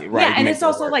 Right. Yeah. And it's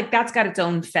also like, that's got its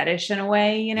own fetish in a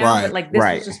way, Right. But like this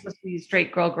was just supposed to be a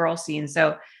straight girl scene.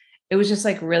 So it was just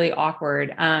like really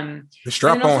awkward. The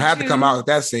strap on had to come out with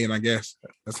that scene, I guess.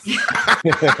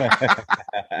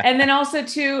 And then also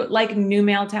too, like, new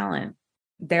male talent.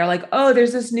 They're like, oh,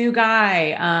 there's this new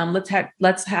guy.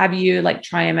 Let's have you like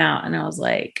try him out. And I was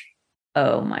like,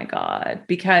 oh my God,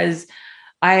 because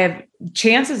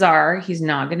chances are he's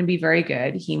not going to be very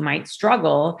good. He might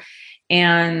struggle.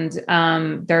 And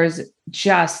there's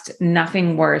just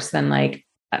nothing worse than like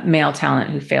male talent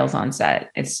who fails on set.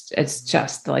 It's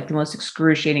just like the most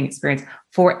excruciating experience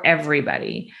for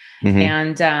everybody.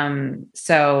 And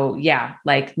so yeah,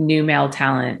 like new male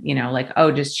talent, like,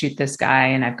 oh, just shoot this guy,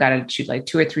 and I've got to shoot like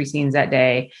 2 or 3 scenes that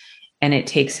day, and it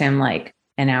takes him like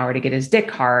an hour to get his dick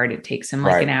hard. It takes him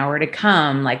like an hour to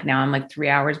come. Like, now I'm like 3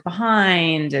 hours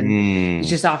behind, and he's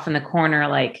just off in the corner,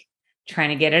 like trying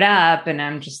to get it up. And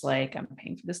I'm just like, I'm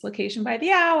paying for this location by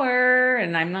the hour,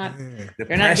 and I'm not,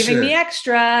 they're not giving me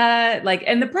extra, like,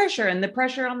 and the pressure on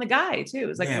the guy too.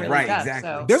 It's like really tough. Exactly.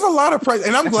 So there's a lot of pressure,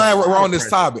 and I'm glad we're on this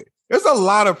topic. There's a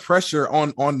lot of pressure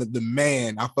on the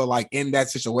man. I feel like in that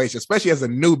situation, especially as a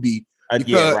newbie.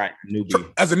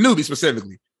 Newbie. As a newbie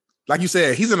specifically, like you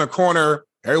said, he's in a corner.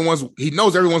 He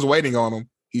knows everyone's waiting on him.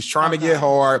 He's trying to get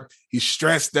hard. He's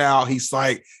stressed out. He's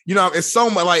like, it's so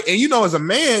much like, and as a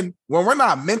man, when we're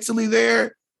not mentally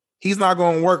there, he's not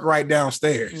going to work right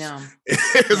downstairs. No.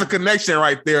 There's a connection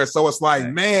right there. So it's like,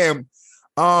 man,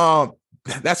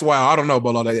 that's why I don't know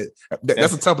about all that.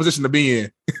 That's a tough position to be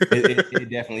in. it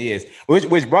definitely is.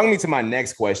 Which brought me to my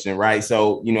next question, right?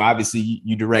 So, obviously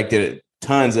you directed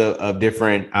tons of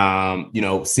different,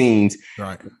 scenes.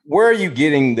 Right. Where are you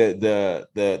getting the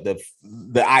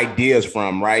ideas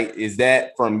from? Right. Is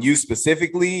that from you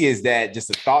specifically? Is that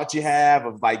just a thought you have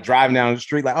of like driving down the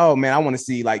street? Like, oh man, I want to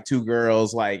see like 2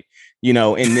 girls, like,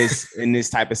 in this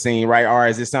type of scene, right? Or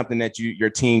is it something that your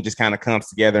team just kind of comes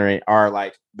together and are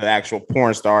like the actual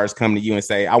porn stars come to you and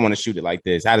say, I want to shoot it like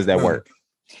this? How does that work?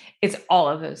 It's all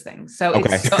of those things. So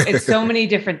okay. it's so many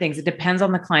different things. It depends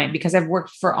on the client because I've worked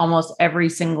for almost every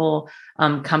single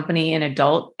company in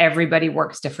adult. Everybody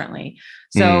works differently.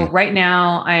 So right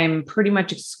now I'm pretty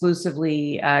much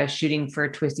exclusively shooting for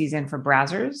Twisties and for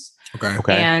Brazzers.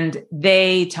 Okay. And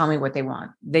they tell me what they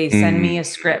want. They send me a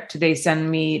script. They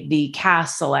send me the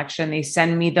cast selection. They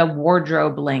send me the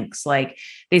wardrobe links. Like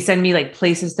they send me like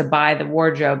places to buy the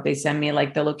wardrobe. They send me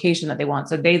like the location that they want.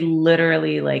 So they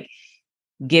literally like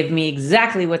give me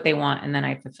exactly what they want. And then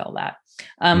I fulfill that.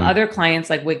 Other clients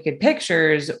like Wicked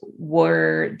Pictures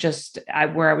were just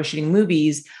where I was shooting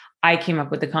movies. I came up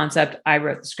with the concept. I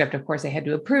wrote the script. Of course, I had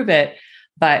to approve it,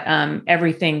 but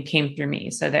everything came through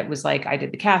me. So that was like, I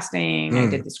did the casting, I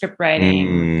did the script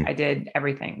writing, I did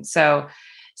everything. So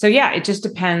yeah, it just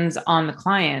depends on the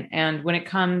client. And when it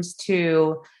comes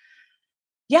to,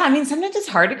 yeah, I mean, sometimes it's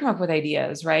hard to come up with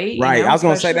ideas, right? Right. I was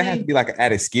going to say that has to be like an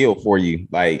added skill for you.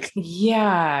 Like,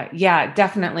 yeah,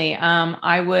 definitely.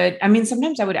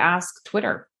 Sometimes I would ask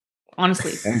Twitter,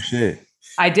 honestly. Same shit.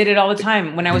 I did it all the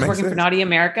time when I was working for Naughty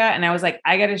America. And I was like,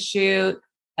 I got to shoot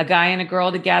a guy and a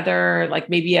girl together, like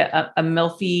maybe a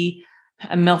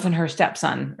MILF and her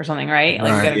stepson or something, right?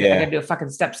 Like, I gotta do a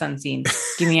fucking stepson scene.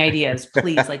 Give me ideas,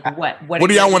 please. Like, what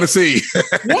do y'all want to see?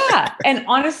 Yeah. And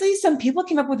honestly, some people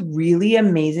came up with really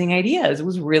amazing ideas. It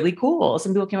was really cool.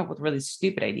 Some people came up with really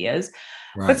stupid ideas,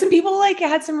 but some people like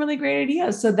had some really great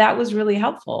ideas. So that was really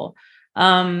helpful.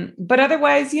 But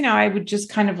otherwise, I would just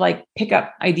kind of like pick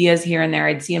up ideas here and there.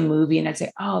 I'd see a movie and I'd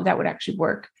say, oh, that would actually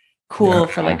work cool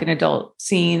for like an adult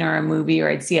scene or a movie, or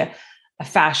I'd see a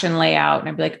fashion layout and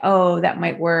I'd be like, oh, that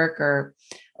might work. Or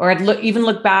I'd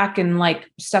look back and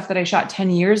like stuff that I shot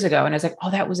 10 years ago. And I was like,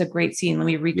 oh, that was a great scene. Let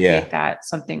me recreate that,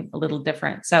 something a little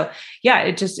different. So yeah,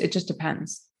 it just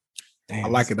depends. Damn. I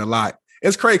like it a lot.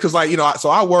 It's crazy. Cause like, so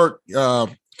I work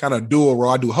kind of dual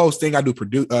role. I do hosting, I do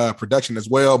production as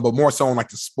well, but more so on like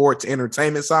the sports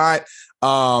entertainment side.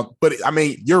 But I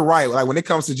mean, you're right. Like when it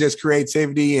comes to just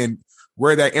creativity and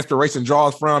where that inspiration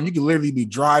draws from, you can literally be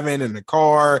driving in the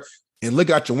car and look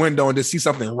out your window and just see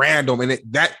something random. And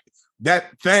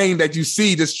that thing that you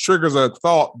see just triggers a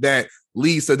thought that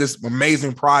leads to this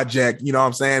amazing project. You know what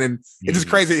I'm saying? And it's just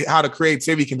crazy how the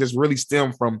creativity can just really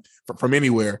stem from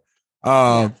anywhere.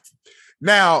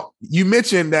 Now you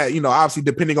mentioned that, obviously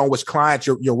depending on which client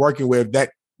you're working with,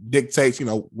 that dictates,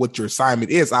 what your assignment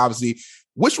is. Obviously,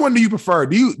 which one do you prefer?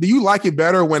 Do you like it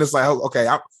better when it's like,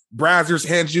 okay, Brazzers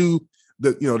hands you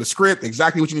the script,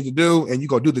 exactly what you need to do, and you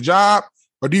go do the job?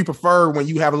 Or do you prefer when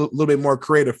you have a little bit more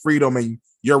creative freedom and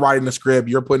you're writing the script,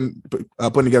 you're putting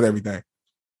together everything?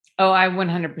 Oh, I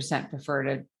 100%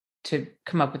 prefer to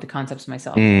come up with the concepts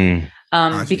myself.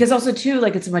 Because also too,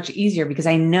 like it's much easier because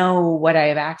I know what I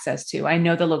have access to. I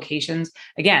know the locations.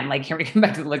 Again, like here we come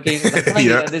back to the locations. I'm telling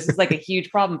you, this is like a huge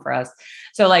problem for us.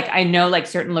 So like, I know like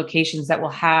certain locations that will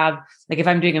have, like if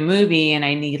I'm doing a movie and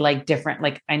I need like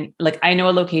different, I know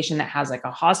a location that has like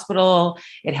a hospital,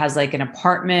 it has like an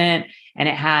apartment, and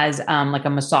it has like a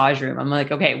massage room. I'm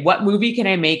like, okay, what movie can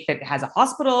I make that has a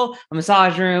hospital, a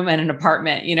massage room, and an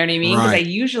apartment? You know what I mean? Because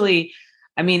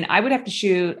I would have to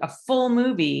shoot a full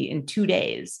movie in 2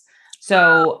 days.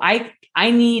 So I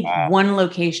need one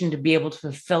location to be able to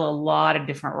fulfill a lot of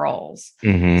different roles.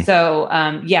 So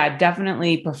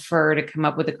definitely prefer to come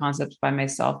up with the concepts by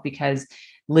myself because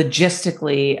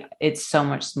logistically it's so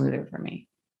much smoother for me.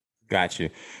 Got you.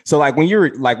 So like when you're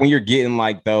getting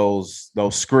like those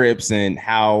scripts and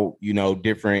how,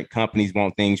 different companies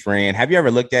want things ran, have you ever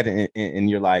looked at it and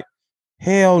you're like,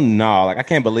 hell no, like I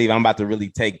can't believe I'm about to really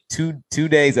take two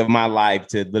days of my life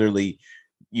to literally,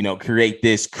 create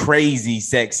this crazy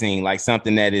sex scene, like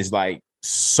something that is like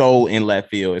so in left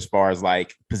field as far as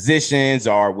like positions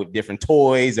or with different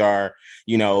toys or,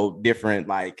 different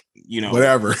like,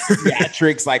 whatever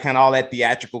theatrics, like kind of all that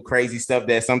theatrical crazy stuff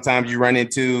that sometimes you run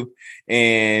into.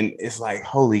 And it's like,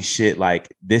 holy shit, like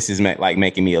this is like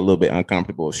making me a little bit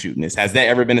uncomfortable shooting this. Has that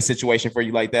ever been a situation for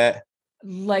you like that?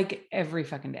 Like every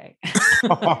fucking day. It's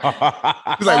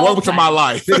like, welcome to my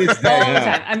life. All the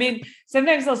time. I mean,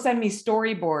 sometimes they'll send me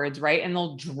storyboards, right? And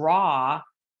they'll draw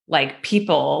like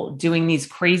people doing these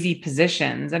crazy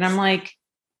positions. And I'm like,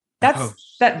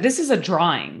 this is a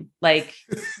drawing. Like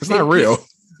it's not real.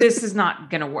 This is not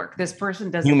going to work. This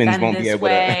person doesn't bend this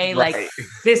way. Like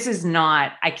this is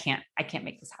not, I can't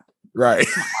make this happen. Right.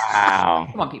 Wow.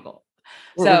 Come on, people.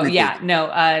 So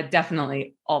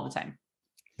definitely all the time.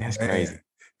 That's crazy.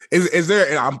 Is there?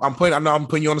 And I'm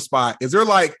putting you on the spot. Is there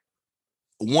like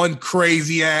one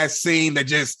crazy ass scene that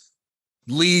just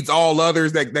leads all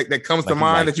others that comes to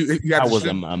mind that you have that to was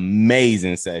shoot? an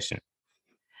amazing session.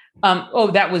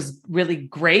 That was really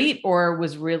great or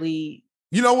was really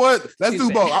You know what? Let's do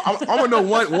both. I want to know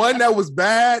one that was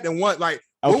bad and one like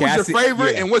what was your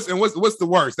favorite and what's the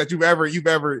worst that you've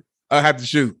ever had to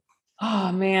shoot?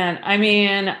 Oh man, I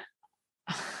mean,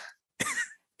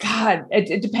 God,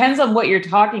 it depends on what you're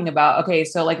talking about. Okay,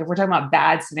 so like if we're talking about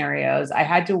bad scenarios, I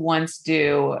had to once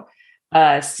do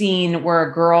a scene where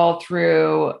a girl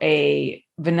threw a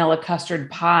vanilla custard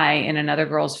pie in another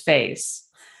girl's face,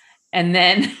 and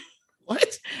then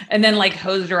what? And then like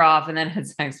hosed her off and then had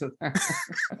sex with her.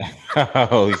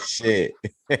 Oh shit!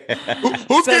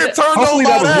 Who's getting turned on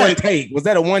by that? One take. Was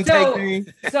that a one take thing?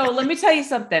 So let me tell you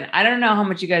something. I don't know how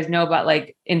much you guys know about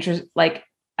like interest, like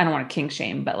I don't want to kink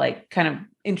shame, but like kind of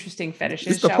interesting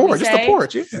fetishes. Just the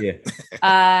porch.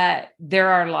 Yeah. There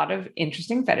are a lot of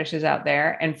interesting fetishes out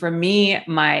there. And for me,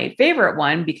 my favorite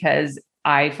one, because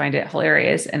I find it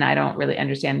hilarious and I don't really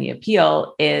understand the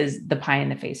appeal, is the pie in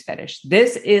the face fetish.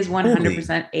 This is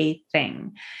 100% a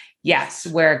thing. Yes,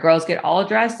 where girls get all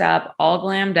dressed up, all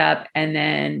glammed up, and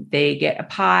then they get a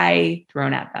pie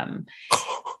thrown at them.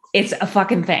 It's a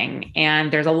fucking thing.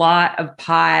 And there's a lot of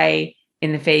pie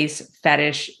in the face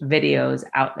fetish videos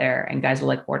out there, and guys will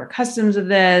like order customs of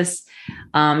this.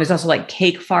 There's also like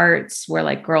cake farts where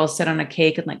like girls sit on a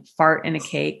cake and like fart in a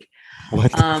cake.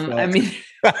 What the fuck? I mean,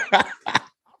 I've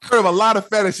heard of a lot of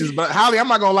fetishes, but Holly, I'm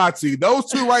not gonna lie to you. Those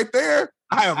two right there,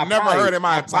 I have never heard in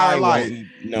my entire life.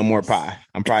 No more pie.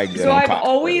 I'm probably good. So I've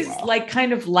always like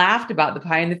kind of laughed about the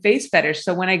pie in the face fetish.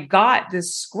 So when I got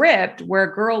this script where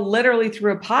a girl literally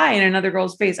threw a pie in another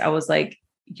girl's face, I was like,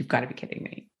 you've got to be kidding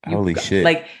me. Holy shit.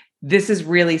 Like, this is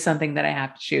really something that I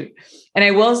have to shoot. And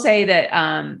I will say that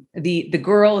the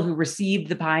girl who received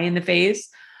the pie in the face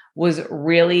was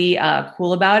really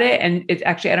cool about it. And it's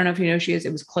actually, I don't know if you know who she is.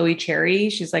 It was Chloe Cherry.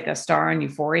 She's like a star on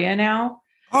Euphoria now.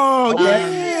 Oh,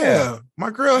 yeah.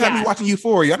 My girl had me watching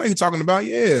Euphoria. I know you're talking about,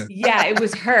 yeah. Yeah, it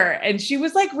was her. And she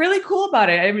was like really cool about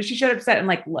it. I mean, she showed up set and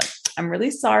like, look, I'm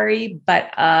really sorry,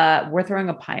 but we're throwing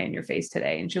a pie in your face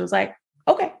today. And she was like,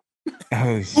 okay.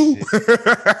 Oh, shit.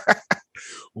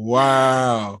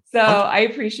 Wow. So I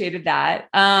appreciated that.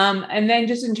 And then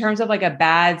just in terms of like a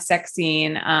bad sex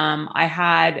scene, I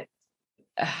had,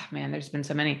 man, there's been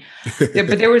so many,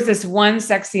 but there was this one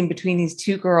sex scene between these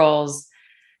two girls,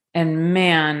 and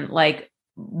man, like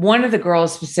one of the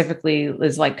girls specifically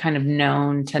is like kind of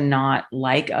known to not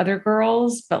like other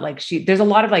girls, but like there's a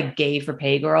lot of like gay for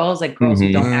pay girls, like girls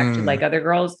who don't actually like other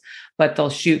girls, but they'll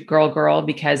shoot girl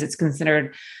because it's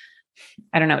considered,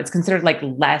 I don't know, it's considered like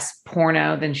less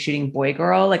porno than shooting boy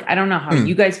girl. Like, I don't know how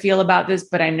you guys feel about this,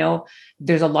 but I know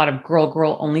there's a lot of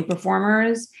girl only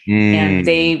performers, and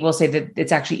they will say that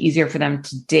it's actually easier for them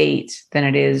to date than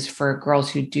it is for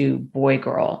girls who do boy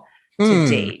girl to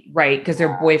date, right? Because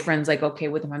their boyfriend's like okay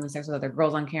with them having sex with other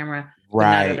girls on camera,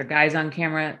 right? Not other guys on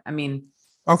camera. I mean,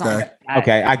 okay,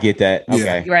 I get that.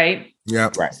 Okay, right? Yeah,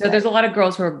 right. So there's a lot of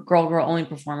girls who are girl only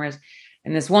performers.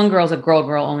 And this one girl's a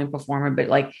girl only performer, but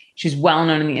like she's well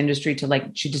known in the industry to like,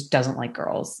 she just doesn't like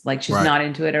girls. Like she's not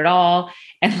into it at all.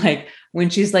 And like when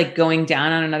she's like going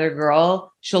down on another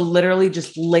girl, she'll literally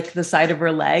just lick the side of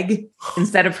her leg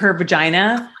instead of her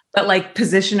vagina, but like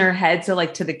position her head so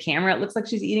like to the camera, it looks like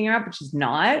she's eating her up, but she's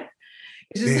not.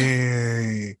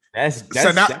 It's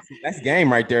just that's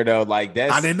game right there though. Like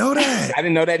that's, I didn't know that. I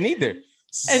didn't know that neither.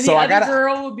 And so the other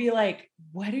girl would be like,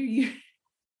 what are you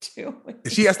doing?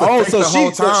 She has to think the whole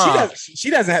time.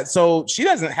 She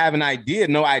doesn't have an idea,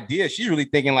 no idea. She's really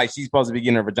thinking like she's supposed to be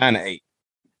getting her vagina ate.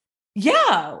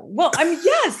 Yeah. Well, I mean,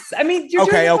 yes. I mean, you're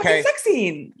doing a fucking sex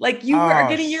scene. Like you are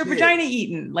getting your vagina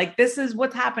eaten. Like this is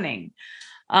what's happening.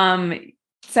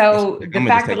 So the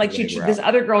fact that like this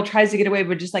other girl tries to get away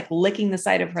with just like licking the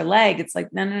side of her leg, it's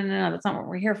like, no, that's not what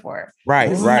we're here for. Right.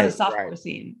 This is not a softcore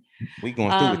scene. We going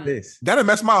through with this. That'll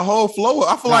mess my whole flow.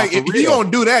 I feel like if you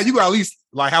gonna do that, you gotta at least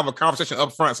like have a conversation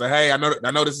up front. Say, hey, I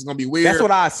know this is gonna be weird. That's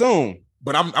what I assume.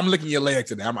 But I'm licking your leg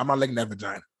today. I'm not licking that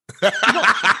vagina.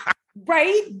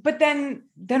 Right. But then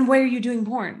why are you doing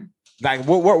porn? Like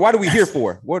what are we here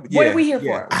for? What are we here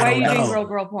for? Why are you doing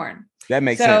girl porn? That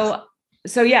makes sense.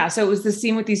 So it was the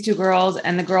scene with these two girls,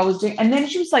 and the girl was doing, and then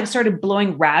she was like started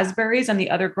blowing raspberries on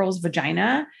the other girl's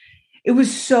vagina. It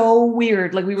was so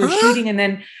weird. Like we were shooting, and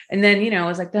then you know it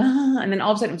was like and then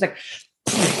all of a sudden it was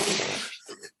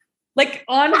like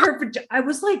on her vagina. I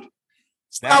was like,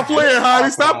 stop playing,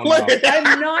 honey. Stop playing.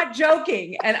 I'm not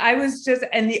joking. And I was just,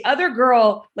 and the other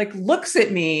girl like looks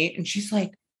at me, and she's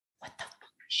like, "What the fuck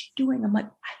is she doing?" I'm like,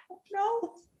 "I don't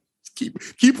know."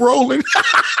 Keep rolling.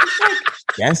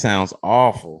 That sounds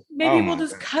awful. Maybe we'll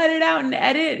just cut it out and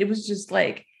edit. It was just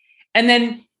like, and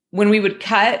then when we would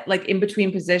cut like in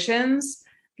between positions,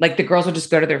 like the girls would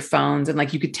just go to their phones and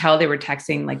like you could tell they were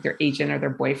texting like their agent or their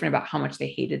boyfriend about how much they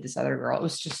hated this other girl. It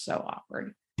was just so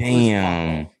awkward.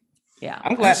 Damn. Yeah.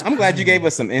 I'm glad you gave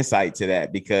us some insight to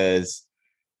that because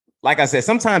like I said,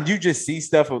 sometimes you just see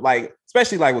stuff of like,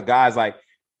 especially like with guys, like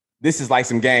this is like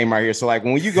some game right here. So like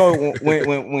when you go,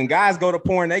 when guys go to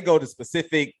porn, they go to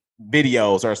specific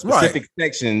videos or specific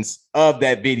sections of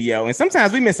that video. And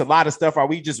sometimes we miss a lot of stuff. Are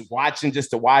we just watching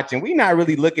just to watch? And we're not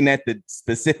really looking at the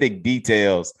specific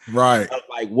details of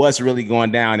like what's really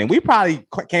going down. And we probably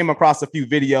came across a few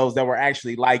videos that were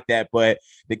actually like that, but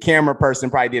the camera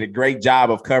person probably did a great job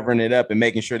of covering it up and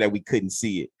making sure that we couldn't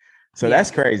see it. So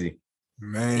that's crazy.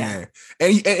 Man. Yeah.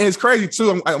 And it's crazy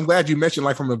too. I'm glad you mentioned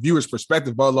like from a viewer's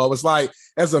perspective, Bolo. It's like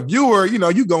as a viewer, you know,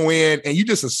 you go in and you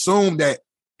just assume that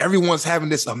everyone's having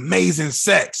this amazing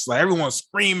sex. Like everyone's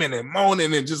screaming and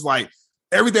moaning and just like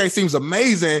everything seems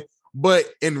amazing. But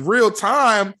in real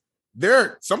time,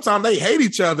 sometimes they hate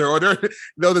each other or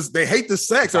they hate the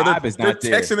sex or they're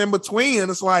texting in between. And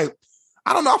it's like,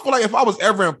 I don't know. I feel like if I was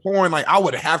ever in porn, like I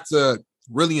would have to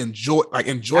really enjoy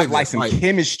like some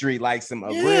chemistry, like some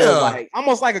real, like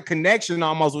almost like a connection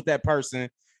almost with that person.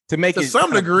 To make to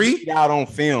some degree out on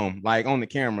film, like on the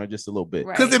camera, just a little bit,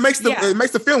 because it makes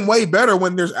the film way better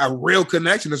when there's a real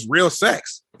connection. It's real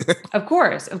sex. Of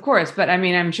course. But I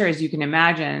mean, I'm sure as you can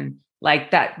imagine,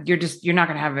 like that, you're not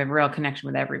going to have a real connection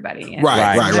with everybody, and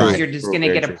right. You're just going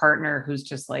to get a partner who's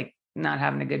just like not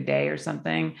having a good day or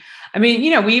something. I mean,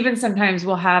 you know, we even sometimes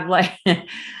will have like,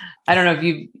 I don't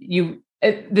know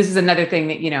if this is another thing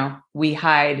that, you know, we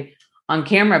hide on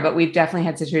camera, but we've definitely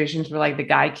had situations where like the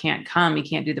guy can't come, he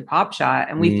can't do the pop shot,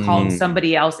 and we've called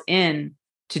somebody else in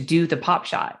to do the pop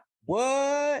shot.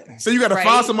 What? So you got to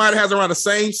find somebody that has around the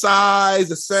same size,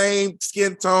 the same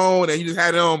skin tone, and you just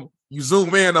had them. You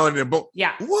zoom in on them.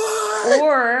 Yeah.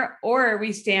 What? Or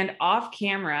we stand off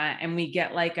camera and we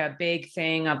get like a big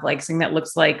thing of like something that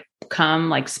looks like cum,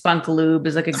 like Spunk Lube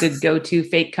is like a good go-to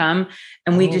fake cum,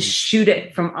 and we just shoot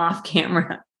it from off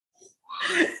camera.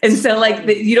 And so like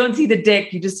you don't see the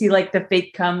dick, you just see like the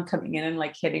fake cum coming in and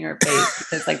like hitting her face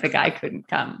because like the guy couldn't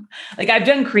come. Like I've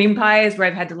done cream pies where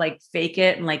I've had to like fake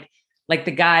it and like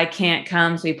the guy can't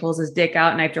come, so he pulls his dick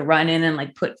out and I have to run in and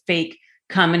like put fake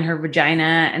cum in her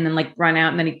vagina and then like run out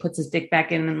and then he puts his dick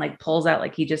back in and like pulls out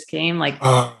like he just came. Like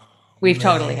we've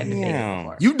totally had to fake it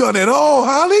before. You done it all,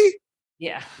 Holly?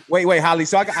 Yeah. Wait, Holly.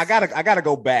 So I gotta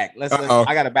go back.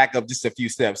 I gotta back up just a few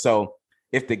steps. So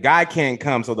if the guy can't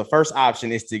come, so the first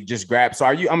option is to just grab. So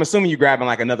I'm assuming you're grabbing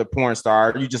like another porn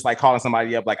star. Or you just like calling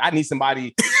somebody up, like I need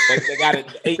somebody that got an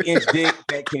 8-inch dick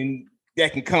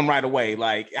that can come right away.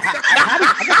 Like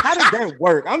how does that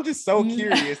work? I'm just so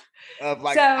curious of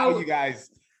like how you guys.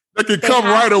 That can come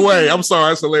right away. I'm sorry,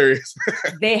 that's hilarious.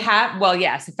 They have, well,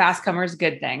 yes, a fast comer is a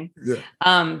good thing.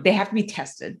 Yeah. They have to be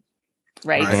tested.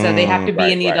 Right. So they have to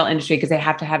be in the adult industry because they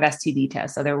have to have STD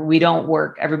tests. So we don't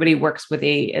work. Everybody works with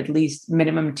at least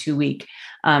minimum 2-week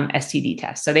STD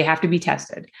test. So they have to be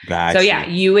tested. Gotcha. So yeah,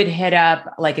 you would hit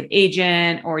up like an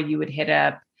agent or you would hit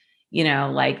up, you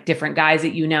know, like different guys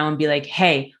that you know and be like,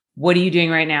 hey, what are you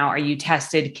doing right now? Are you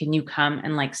tested? Can you come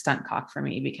and like stunt cock for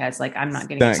me? Because like, I'm not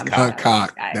getting stunt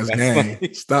cock. That's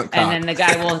gay. Stunt cock. And then the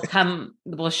guy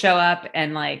will show up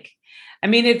and like, I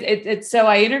mean, it's so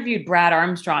I interviewed Brad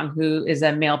Armstrong, who is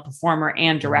a male performer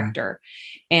and director.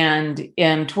 And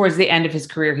towards the end of his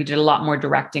career, he did a lot more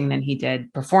directing than he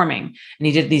did performing. And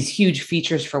he did these huge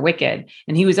features for Wicked.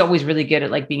 And he was always really good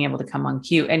at like being able to come on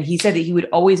cue. And he said that he would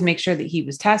always make sure that he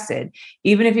was tested,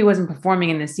 even if he wasn't performing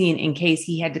in the scene, in case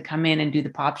he had to come in and do the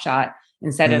pop shot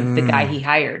instead of the guy he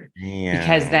hired. Yeah.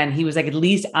 Because then he was like, at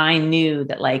least I knew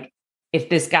that like, if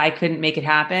this guy couldn't make it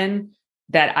happen,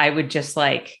 that I would just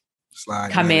like,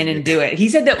 come in and do it. He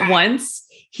said that once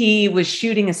he was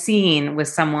shooting a scene with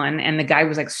someone and the guy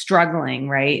was like struggling,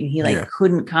 right? And he like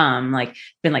couldn't come, like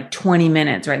been like 20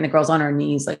 minutes, right? And the girl's on her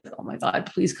knees, like, oh my God,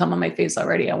 please come on my face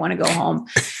already. I want to go home.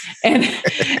 and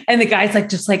the guy's like,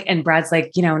 just like, and Brad's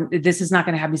like, you know, this is not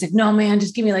going to happen. He's like, no, man,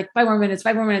 just give me like 5 more minutes.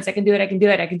 I can do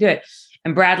it.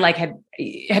 And Brad like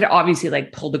had obviously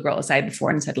like pulled the girl aside before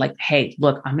and said like, hey,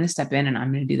 look, I'm going to step in and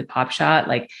I'm going to do the pop shot.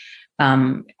 Like,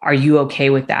 are you okay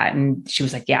with that? And she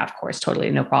was like, yeah, of course, totally.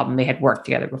 No problem. They had worked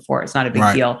together before. It's not a big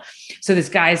deal. So this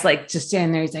guy's like, just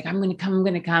standing there. He's like, I'm going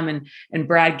to come. And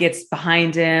Brad gets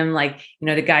behind him. Like, you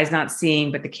know, the guy's not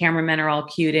seeing, but the cameramen are all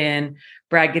cued in.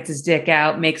 Brad gets his dick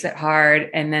out, makes it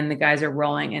hard. And then the guys are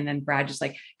rolling. And then Brad just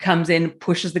like comes in,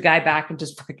 pushes the guy back and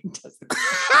just freaking does the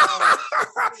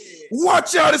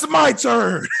Watch out, it's my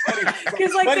turn.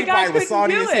 Because like the guy couldn't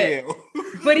do it,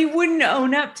 but he wouldn't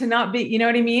own up to not be. You know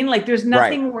what I mean? Like there's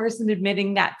nothing worse than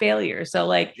admitting that failure. So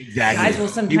like guys will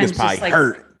sometimes he was probably just like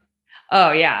hurt.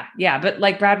 Oh yeah. But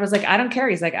like Brad was like, I don't care.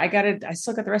 He's like, I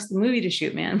still got the rest of the movie to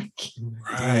shoot, man.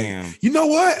 Right. You know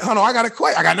what? Hold on, I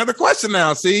got another question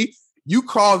now. See, you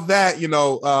call that,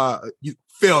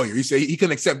 failure. You say he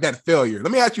couldn't accept that failure.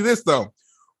 Let me ask you this though.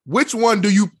 Which one do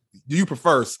you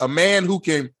prefer? A man who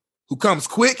comes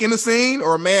quick in the scene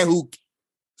or a man who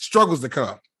struggles to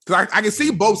come? Because I can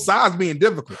see both sides being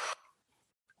difficult.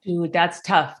 Dude, that's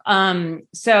tough.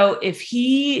 So if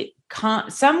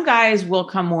some guys will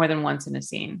come more than once in a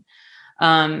scene.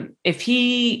 If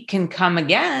he can come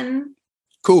again,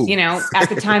 cool. At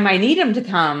the time I need him to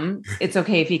come, it's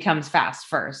okay if he comes fast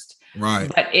first.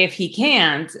 Right. But if he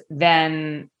can't,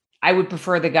 then I would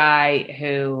prefer the guy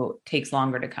who takes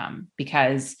longer to come,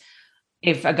 because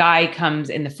if a guy comes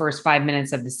in the first 5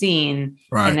 minutes of the scene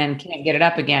and then can't get it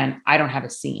up again, I don't have a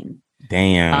scene.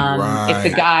 Damn. If the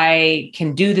guy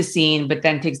can do the scene, but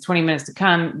then takes 20 minutes to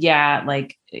come,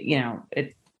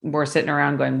 we're sitting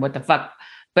around going, what the fuck?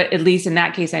 But at least in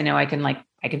that case, I know I can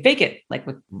fake it, like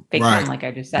with fake come, like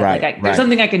I just said, there's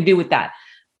something I can do with that,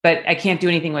 but I can't do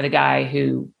anything with a guy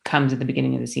who comes at the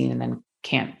beginning of the scene and then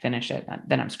can't finish it.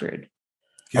 Then I'm screwed.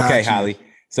 Okay, Holly.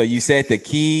 So you said the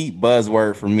key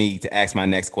buzzword for me to ask my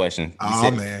next question.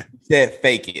 You said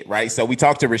fake it, right? So we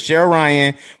talked to Rochelle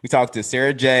Ryan, we talked to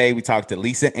Sarah J, we talked to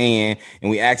Lisa Ann, and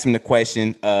we asked them the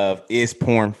question of, is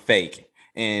porn fake?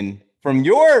 And from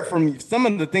some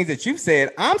of the things that you've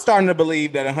said, I'm starting to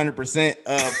believe that 100%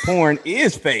 of porn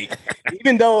is fake,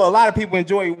 even though a lot of people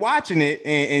enjoy watching it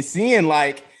and seeing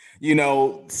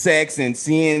sex and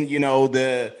seeing,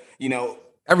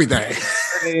 everything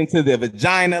into the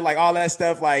vagina, like all that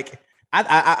stuff. Like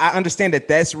I understand that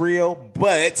that's real,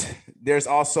 but there's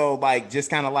also like just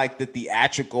kind of like the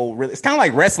theatrical. It's kind of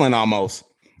like wrestling almost.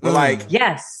 Like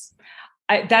yes.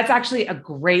 That's actually a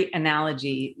great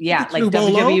analogy. Yeah, like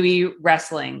WWE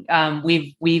wrestling.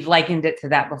 We've likened it to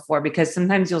that before, because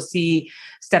sometimes you'll see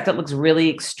stuff that looks really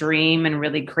extreme and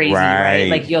really crazy, right?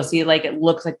 Like you'll see like it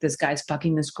looks like this guy's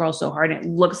fucking this girl so hard, and it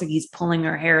looks like he's pulling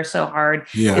her hair so hard.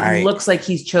 Yeah, it looks like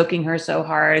he's choking her so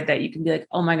hard that you can be like,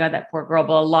 oh my God, that poor girl.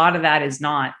 But a lot of that is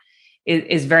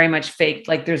very much fake.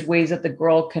 Like there's ways that the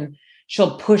girl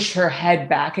she'll push her head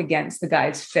back against the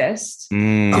guy's fist to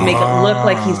make it look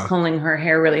like he's pulling her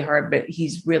hair really hard, but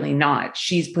he's really not.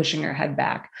 She's pushing her head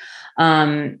back.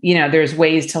 There's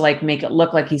ways to like make it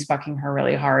look like he's fucking her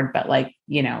really hard, but like,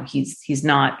 he's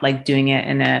not like doing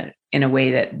it in a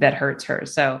way that hurts her.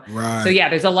 So yeah,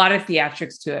 there's a lot of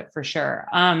theatrics to it for sure.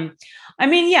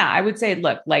 I would say,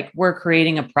 look, like we're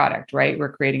creating a product, right?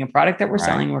 We're creating a product that we're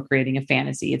selling. We're creating a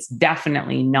fantasy. It's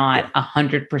definitely not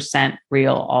 100%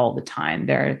 real all the time.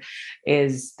 There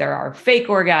are fake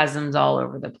orgasms all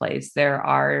over the place. There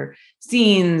are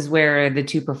scenes where the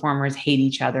two performers hate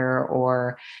each other,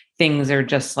 or things are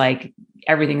just like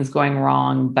everything's going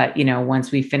wrong. But,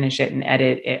 once we finish it and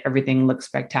edit it, everything looks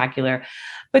spectacular.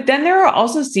 But then there are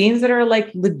also scenes that are like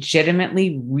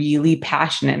legitimately really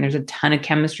passionate, and there's a ton of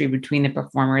chemistry between the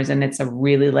performers, and it's a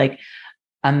really like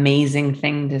amazing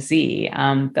thing to see.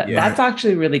 That's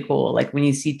actually really cool. Like when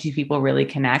you see two people really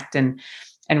connect and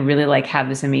really like have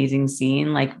this amazing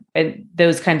scene, like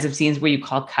those kinds of scenes where you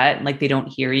call cut and like they don't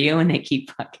hear you and they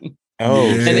keep fucking.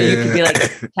 And then you can be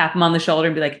like, tap them on the shoulder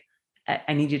and be like,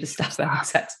 I need you to stop having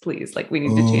sex, please. Like we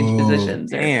need to change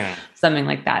positions or something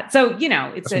like that. So,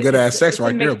 it's some good ass sex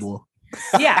right there, boy.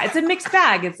 Yeah, it's a mixed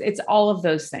bag. It's all of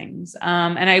those things.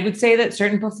 And I would say that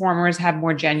certain performers have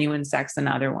more genuine sex than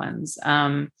other ones.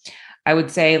 I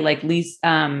would say like Lisa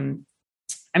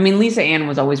Ann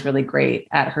was always really great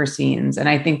at her scenes. And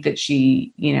I think that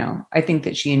she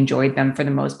enjoyed them for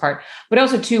the most part. But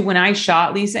also too, when I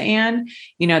shot Lisa Ann,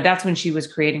 that's when she was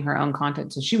creating her own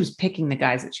content. So she was picking the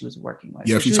guys that she was working with.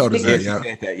 Yeah, so she told us that.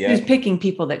 Yeah. She was picking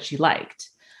people that she liked.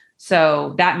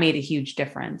 So that made a huge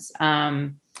difference.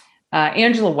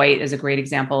 Angela White is a great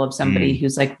example of somebody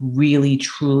who's like really,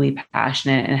 truly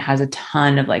passionate and has a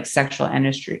ton of like sexual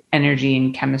energy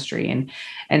and chemistry,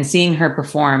 and seeing her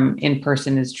perform in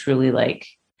person is truly like,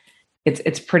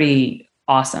 it's pretty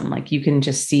awesome. Like you can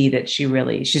just see that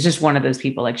she's just one of those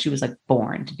people. Like she was like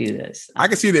born to do this. I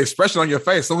can see the expression on your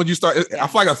face. So when you start, I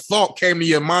feel like a thought came to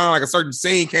your mind, like a certain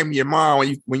scene came to your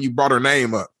mind when you brought her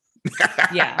name up.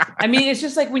 Yeah. It's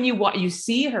just like when you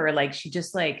see her, like she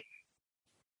just like,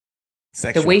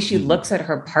 sexual. The way she looks at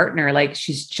her partner, like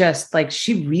she's just like,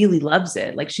 she really loves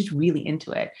it. Like she's really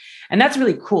into it. And that's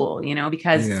really cool,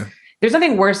 because there's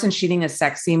nothing worse than shooting a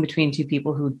sex scene between two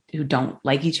people who don't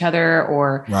like each other,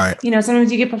 or,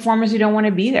 sometimes you get performers who don't want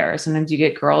to be there. Sometimes you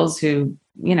get girls who,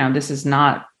 this is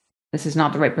not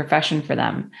the right profession for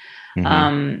them.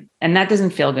 And that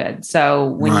doesn't feel good. So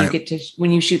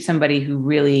when you shoot somebody who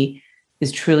really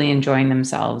is truly enjoying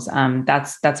themselves,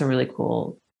 that's a really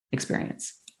cool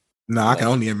experience. No, I can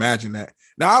only imagine that.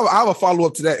 Now, I have a follow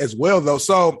up to that as well, though.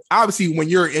 So obviously, when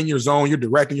you're in your zone, you're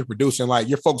directing, you're producing, like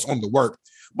you're focused on the work,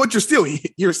 but you're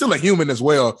still a human as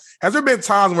well. Has there been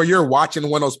times where you're watching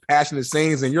one of those passionate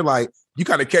scenes and you're like, you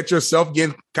kind of catch yourself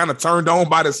getting kind of turned on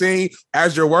by the scene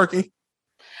as you're working?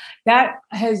 That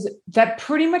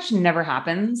pretty much never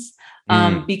happens.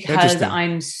 Because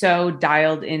I'm so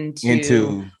dialed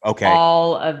into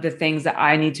all of the things that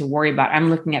I need to worry about. I'm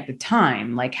looking at the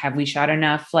time, like, have we shot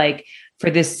enough? Like, for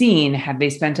this scene,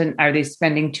 are they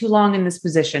spending too long in this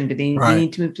position? Do they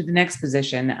need to move to the next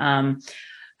position?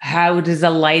 How does the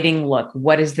lighting look?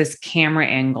 What is this camera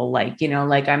angle like?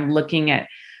 Like I'm looking at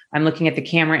the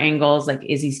camera angles. Like,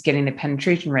 is he getting the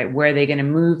penetration right? Where are they going to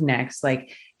move next?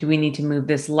 Like, do we need to move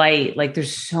this light? Like,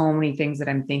 there's so many things that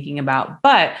I'm thinking about,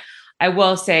 but I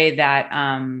will say that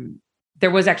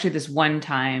there was actually this one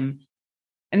time,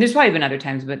 and there's probably been other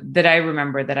times, but that I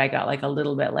remember that I got like a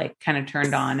little bit like kind of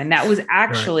turned on. And that was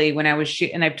actually when I was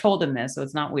shooting, and I've told him this, so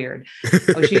it's not weird.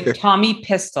 I was shooting Tommy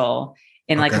Pistol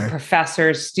in like a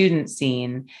professor student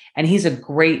scene. And he's a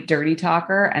great dirty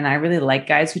talker. And I really like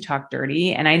guys who talk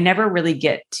dirty. And I never really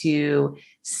get to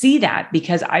see that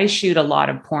because I shoot a lot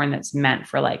of porn that's meant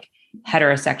for like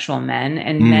heterosexual men,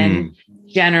 and men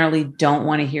generally don't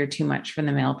want to hear too much from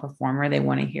the male performer. They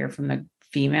want to hear from the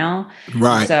female.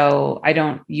 Right. So I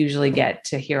don't usually get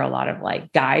to hear a lot of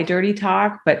like guy dirty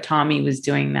talk, but Tommy was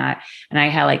doing that. And I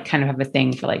had like kind of have a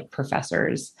thing for like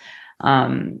professors.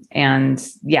 And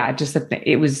yeah, just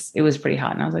it was pretty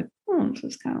hot. And I was like, this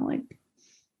is kind of like,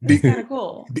 it's kind of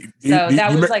cool. So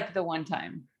that was like the one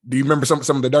time. Do you remember some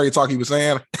of the dirty talk he was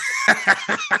saying?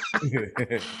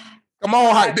 Come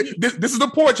on, Holly. This is the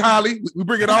porch, Holly. We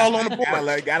bring it all on the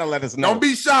porch. Gotta let us know. Don't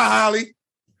be shy, Holly.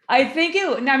 I think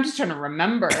I'm just trying to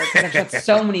remember because I've shot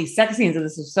so many sex scenes and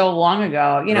this was so long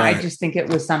ago. I just think it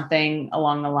was something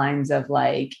along the lines of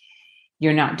like,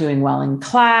 you're not doing well in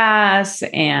class.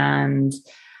 And,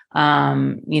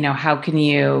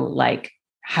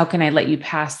 how can I let you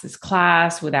pass this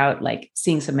class without like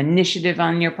seeing some initiative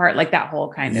on your part? Like that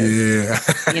whole kind of,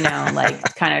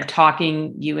 like kind of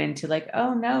talking you into like,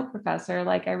 oh no, professor,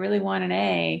 like I really want an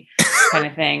A kind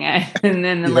of thing. And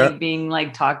then like being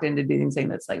like talked into doing something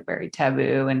that's like very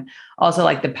taboo. And also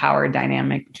like the power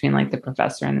dynamic between like the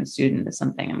professor and the student is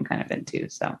something I'm kind of into.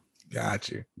 So. Got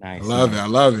you. Nice. I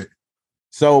love it.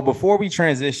 So before we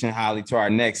transition, Holly, to our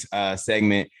next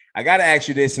segment, I got to ask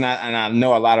you this, and I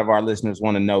know a lot of our listeners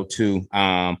want to know too.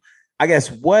 I guess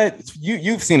what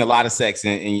you've seen a lot of sex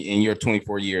in your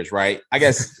 24 years, right? I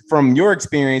guess from your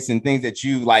experience and things that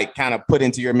you like kind of put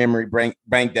into your memory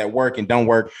bank that work and don't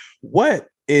work, what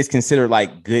is considered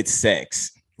like good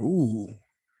sex? Ooh.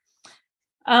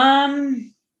 I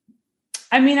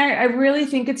mean, I really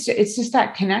think it's just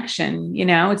that connection,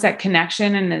 it's that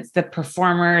connection, and it's the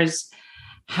performers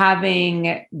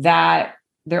having that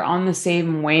they're on the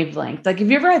same wavelength. Like, have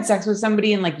you ever had sex with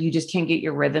somebody and like you just can't get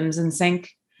your rhythms in sync?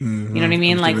 Mm-hmm. You know what I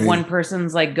mean? Like one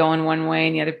person's like going one way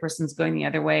and the other person's going the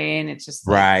other way, and it's just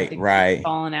like, right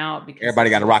falling out because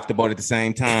everybody got to rock the boat at the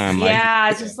same time.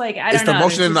 It's just like it's the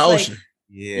motion in the ocean.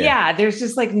 Yeah, there's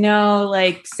just like no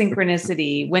like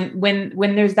synchronicity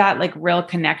when there's that like real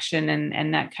connection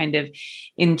and that kind of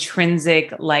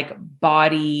intrinsic like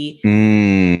body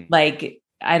like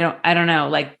I don't know,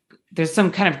 like there's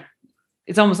some kind of,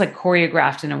 it's almost like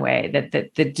choreographed in a way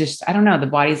that just, I don't know, the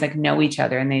bodies like know each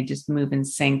other and they just move in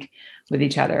sync with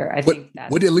each other. I think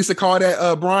that. What did Lisa call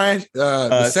that, Brian?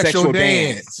 The sexual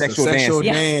dance. Sexual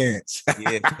dance.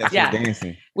 Yeah,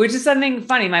 dancing. Which is something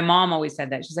funny. My mom always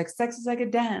said that. She's like, sex is like a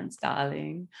dance,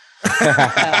 darling.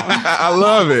 I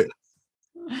love it.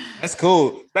 That's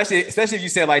cool. Especially if you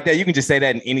say it like that, you can just say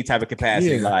that in any type of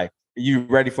capacity. Yeah. Like, you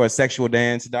ready for a sexual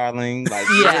dance, darling? Like,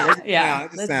 yeah.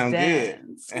 It sounds good.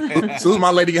 As soon as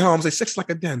my lady get home, say, sex like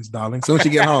a dance, darling. As soon as she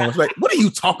get home, it's like, what are you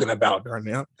talking about,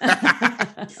 Darnell?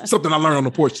 Something I learned on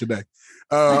the porch today.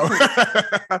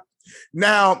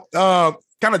 Now,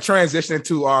 kind of transitioning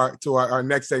to our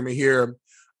next segment here.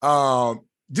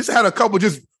 Just had a couple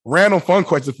just random fun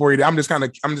questions for you. I'm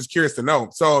just curious to know.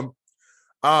 So,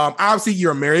 obviously,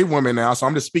 you're a married woman now, so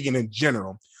I'm just speaking in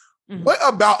general. Mm-hmm. What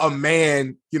about a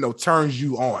man, turns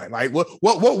you on? Like, what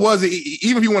was it?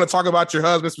 Even if you want to talk about your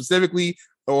husband specifically,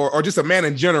 or just a man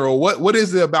in general, what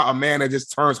is it about a man that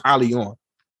just turns highly on?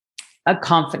 A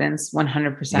confidence,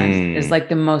 100% is like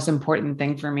the most important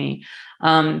thing for me.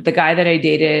 The guy that I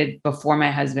dated before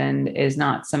my husband is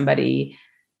not somebody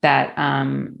that,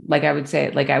 like I would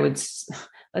say, like I would,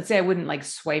 let's say I wouldn't like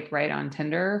swipe right on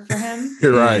Tinder for him.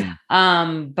 You're right.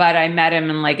 But I met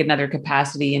him in like another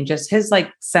capacity, and just his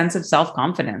like sense of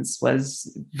self-confidence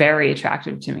was very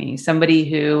attractive to me. Somebody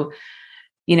who,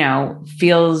 you know,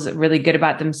 feels really good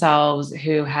about themselves,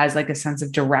 who has like a sense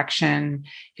of direction,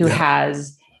 who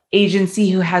has agency,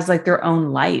 who has like their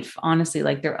own life, honestly,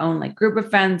 like their own like group of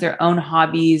friends, their own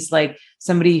hobbies, like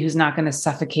somebody who's not going to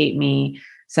suffocate me,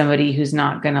 somebody who's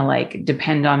not going to like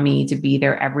depend on me to be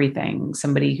their everything,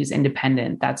 somebody who's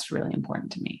independent. That's really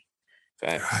important to me.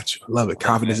 Gotcha. Love it.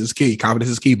 Confidence is key.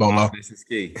 Confidence is key, Bolo. Confidence is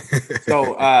key.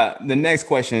 So the next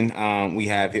question we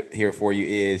have here for you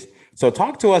is, so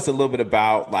talk to us a little bit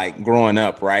about like growing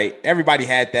up, right? Everybody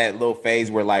had that little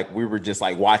phase where like we were just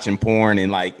like watching porn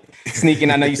and like sneaking.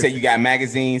 I know you said you got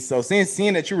magazines. So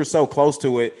seeing that you were so close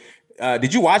to it,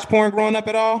 did you watch porn growing up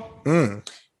at all? No,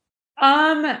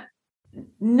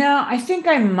 I think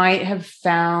I might have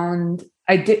found,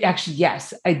 I did actually,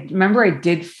 yes. I remember I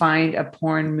did find a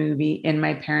porn movie in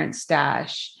my parents'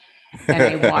 stash and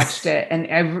I watched it. And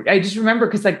I just remember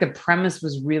because like the premise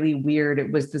was really weird.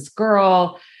 It was this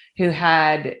girl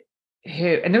and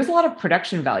there was a lot of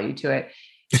production value to it.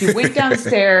 She went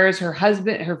downstairs,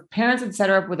 her parents had set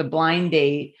her up with a blind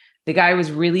date. The guy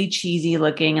was really cheesy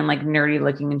looking and like nerdy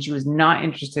looking, and she was not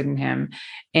interested in him.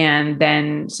 And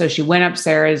then, so she went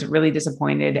upstairs really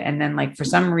disappointed. And then like, for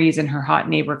some reason, her hot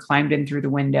neighbor climbed in through the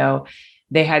window.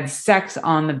 They had sex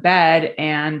on the bed.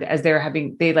 And as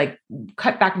they like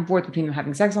cut back and forth between them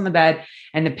having sex on the bed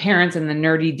and the parents and the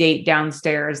nerdy date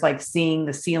downstairs, like seeing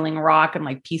the ceiling rock and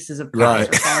like pieces of glass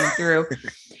are falling through.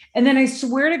 And then I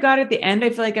swear to God, at the end, I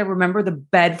feel like I remember the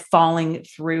bed falling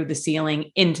through the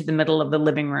ceiling into the middle of the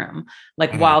living room,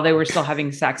 like while they were still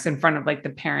having sex in front of like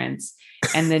the parents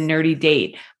and the nerdy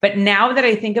date. But now that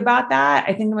I think about that,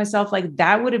 I think to myself, like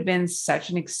that would have been such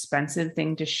an expensive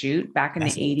thing to shoot back in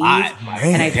the 80s.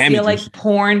 And I feel like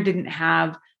porn didn't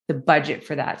have the budget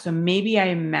for that. So maybe I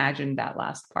imagined that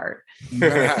last part.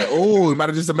 Oh, it might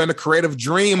have just been a creative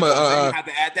dream. You have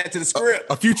to add that to the script.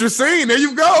 A future scene. There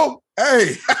you go.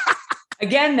 Hey.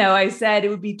 Again, though, I said it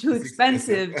would be too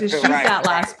expensive to shoot that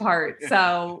last part.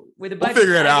 So with a budget, we'll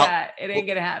figure it out. That, it ain't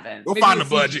gonna happen. We'll find the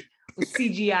budget. We'll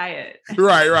CGI it.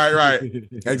 Right.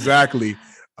 Exactly.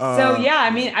 So yeah, I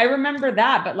mean, I remember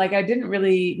that, but like, I didn't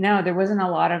really know. There wasn't a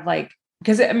lot of like,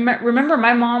 because remember,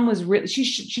 my mom was really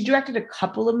she directed a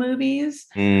couple of movies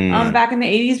back in the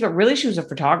 80s, but really she was a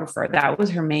photographer. That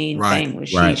was her main thing. Was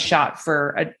she shot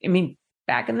for?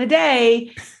 Back in the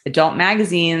day, adult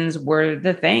magazines were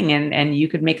the thing, and you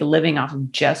could make a living off of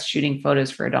just shooting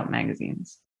photos for adult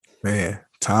magazines. Man,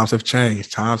 times have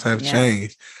changed.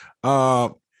 Changed.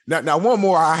 Now one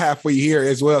more I have for you here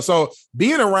as well. So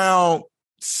being around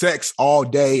sex all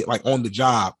day, like on the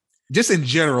job, just in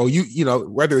general, you know,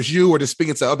 whether it's you or just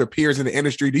speaking to other peers in the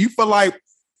industry, do you feel like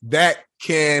that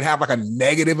can have like a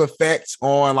negative effect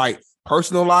on like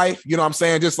personal life? You know what I'm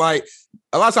saying? Just like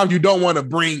a lot of times you don't want to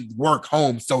bring work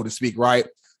home, so to speak, right?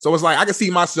 So it's like, I can see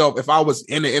myself, if I was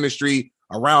in the industry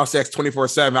around sex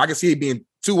 24/7, I can see it being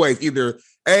two ways. Either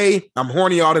A, I'm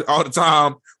horny all the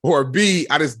time, or B,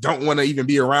 I just don't want to even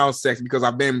be around sex because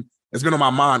it's been on my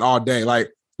mind all day.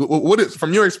 Like, what is,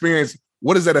 from your experience,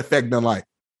 what has that effect been like?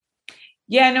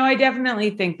 Yeah, no, I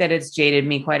definitely think that it's jaded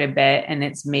me quite a bit, and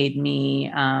it's made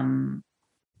me, I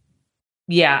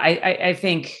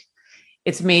think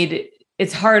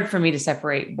it's hard for me to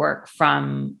separate work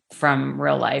from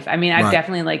real life. I mean, I've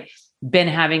definitely like been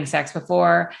having sex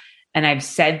before, and I've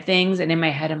said things, and in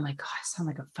my head, I'm like, oh, I sound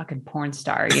like a fucking porn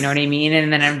star. You know what I mean?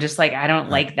 And then I'm just like, I don't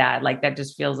like that. Like that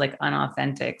just feels like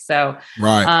unauthentic. So,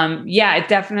 it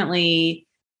definitely,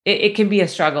 it can be a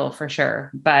struggle for sure,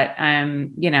 but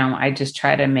I just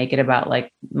try to make it about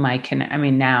like my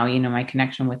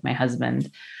connection with my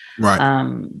husband.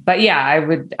 Right. But yeah,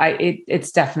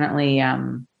 it's definitely,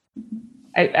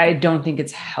 I don't think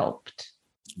it's helped.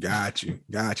 Got you.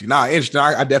 Nah, interesting.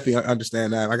 I definitely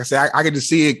understand that. Like I said, I can just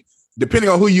see it depending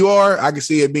on who you are. I can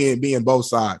see it being both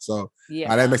sides. So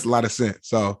that makes a lot of sense.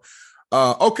 So,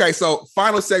 okay. So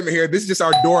final segment here. This is just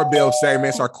our doorbell segment.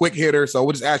 It's our quick hitter. So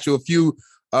we'll just ask you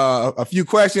a few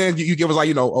questions. You give us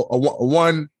like, a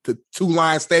 1 to 2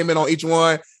 line statement on each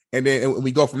one, and then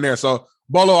we go from there. So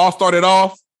Bolo, I'll start it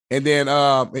off, and then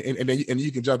and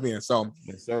you can jump in. So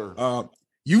yes, sir.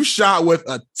 You shot with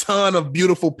a ton of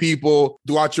beautiful people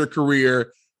throughout your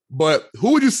career, but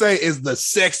who would you say is the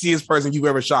sexiest person you've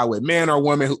ever shot with, man or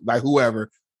woman, like whoever?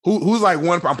 Who's like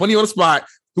one? I'm putting you on the spot.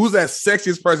 Who's that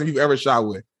sexiest person you've ever shot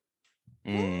with?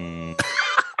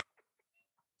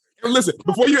 Listen,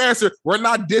 before you answer, we're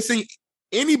not dissing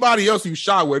anybody else you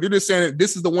shot with. You're just saying that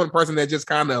this is the one person that just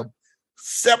kind of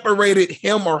separated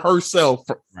him or herself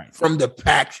from the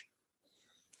pack.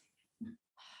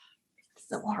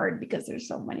 So hard because there's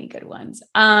so many good ones.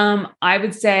 I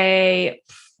would say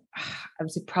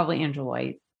probably Angela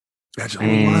White. I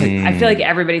feel like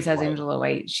everybody says Angela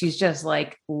White. She's just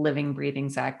like living, breathing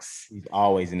sex. She's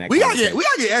always in that. We gotta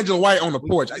get Angela White on the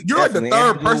porch. You're like the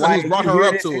third person who's brought her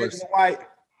up to us.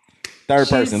 Third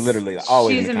person, literally,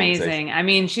 always. She's amazing. I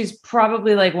mean, she's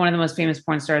probably like one of the most famous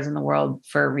porn stars in the world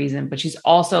for a reason. But she's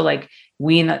also like,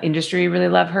 we in the industry really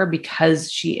love her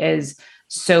because she is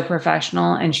so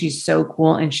professional and she's so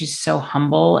cool and she's so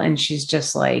humble and she's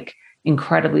just like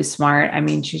incredibly smart. I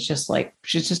mean, she's just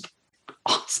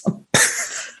awesome.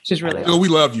 She's really awesome. We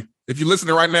love you. If you're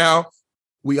listening right now,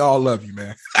 we all love you,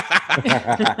 man.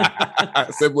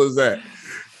 Simple as that.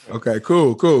 Okay,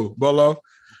 cool. Bolo.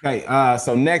 Okay,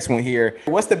 so next one here.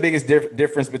 What's the biggest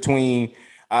difference between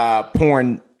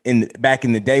porn back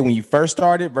in the day when you first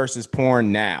started versus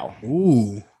porn now?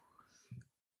 Ooh.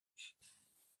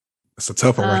 That's a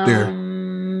tough one right there.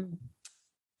 When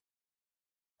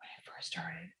I first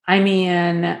started, I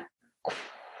mean,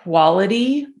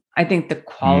 quality. I think the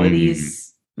quality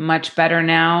is much better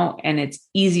now, and it's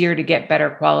easier to get better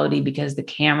quality because the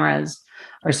cameras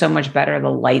are so much better. The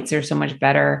lights are so much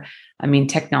better. I mean,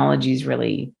 technology's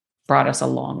really brought us a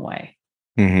long way.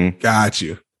 Got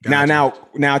you. Now,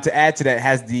 to add to that,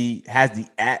 has the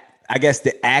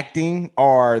acting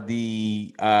or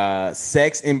the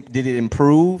sex, did it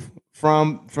improve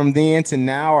from then to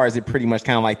now, or is it pretty much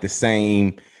kind of like the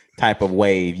same type of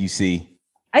wave you see?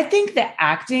 I think the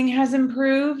acting has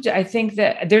improved. I think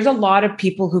that there's a lot of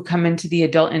people who come into the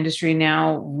adult industry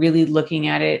now really looking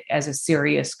at it as a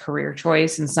serious career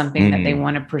choice and something that they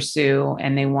want to pursue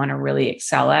and they want to really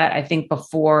excel at. I think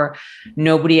before,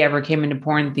 nobody ever came into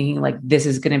porn thinking like, this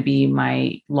is going to be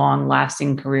my long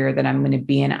lasting career that I'm going to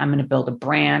be in. I'm going to build a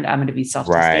brand. I'm going to be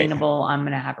self-sustainable. I'm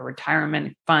going to have a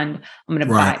retirement fund. I'm going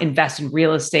to invest in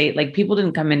real estate. Like, people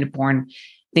didn't come into porn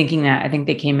thinking that. I think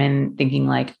they came in thinking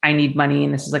like, I need money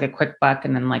and this is like a quick buck.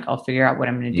 And then like, I'll figure out what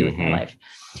I'm going to do with my life.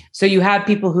 So you have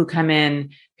people who come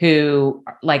in who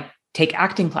like take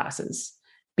acting classes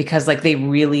because like they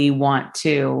really want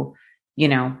to,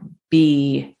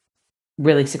 be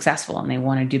really successful and they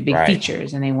want to do big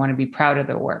features and they want to be proud of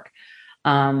their work.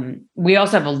 We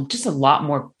also have just a lot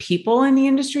more people in the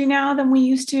industry now than we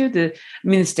used to. The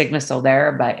stigma's still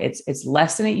there, but it's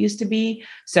less than it used to be.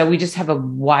 So we just have a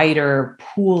wider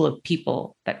pool of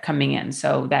people that coming in.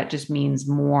 So that just means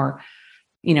more,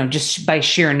 just by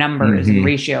sheer numbers and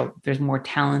ratio, there's more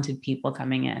talented people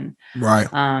coming in. Right.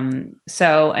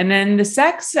 So, and then the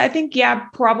sex, I think,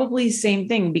 probably same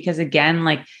thing, because again,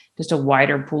 like just a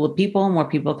wider pool of people, more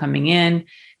people coming in.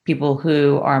 People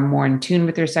who are more in tune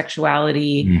with their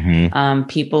sexuality,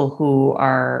 people who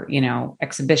are,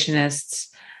 exhibitionists.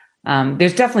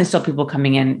 There's definitely still people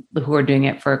coming in who are doing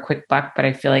it for a quick buck, but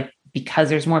I feel like because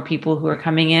there's more people who are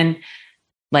coming in,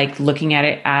 like looking at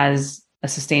it as a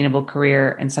sustainable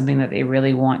career and something that they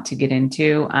really want to get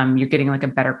into, you're getting like a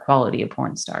better quality of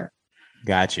porn star.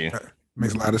 Got you.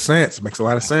 Makes a lot of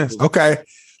sense. Okay.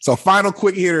 So final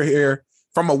quick hitter here.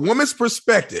 From a woman's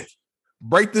perspective,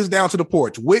 break this down to the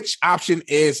porch. Which option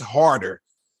is harder?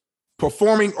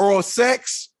 Performing oral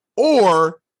sex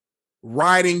or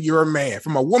riding your man?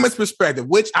 From a woman's perspective,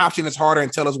 which option is harder,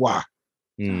 and tell us why?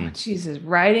 Oh, Jesus,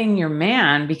 riding your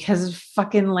man because of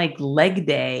fucking like leg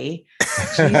day.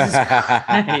 Jesus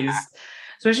Christ.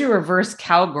 Especially reverse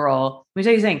cowgirl. Let me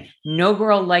tell you something. No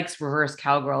girl likes reverse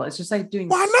cowgirl. It's just like doing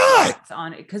squats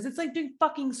on it, because it's like doing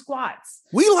fucking squats.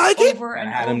 We like it. Over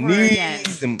and over them knees, again.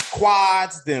 Them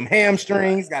quads, them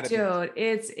hamstrings. Dude,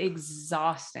 it's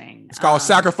exhausting. It's called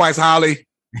sacrifice, Holly.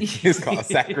 It's called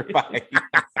sacrifice.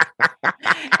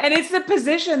 And it's the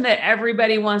position that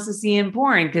everybody wants to see in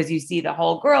porn, because you see the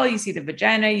whole girl, you see the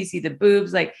vagina, you see the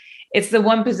boobs. Like, it's the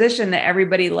one position that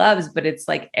everybody loves, but it's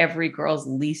like every girl's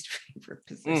least favorite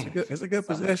position. It's a good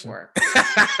position.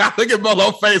 Look at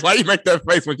Bolo's face. Why you make that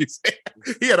face when you say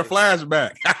it? He had a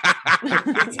flashback.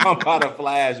 Talking about a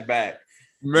flashback.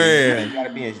 Man,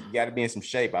 you gotta be in some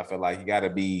shape. I feel like you gotta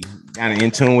be kind of in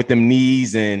tune with them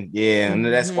knees and under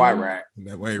that squat rack.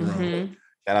 That way wrong.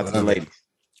 Shout out to the ladies.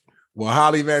 Well,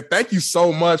 Holly, man, thank you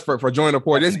so much for joining the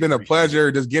porch. It's been a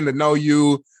pleasure just getting to know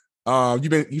you.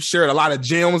 You shared a lot of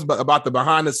gems about the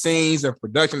behind the scenes and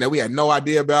production that we had no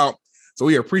idea about. So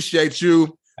we appreciate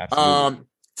you.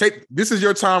 This is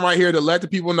your time right here to let the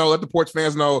people know, let the porch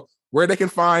fans know where they can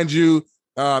find you.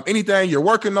 Anything you're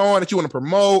working on that you want to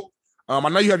promote. I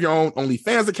know you have your own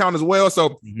OnlyFans account as well.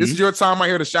 So this is your time right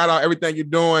here to shout out everything you're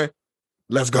doing.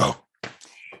 Let's go.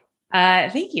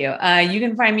 Thank you. You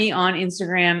can find me on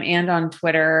Instagram and on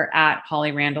Twitter at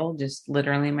Holly Randall, just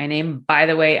literally my name. By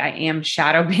the way, I am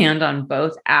shadow banned on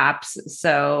both apps.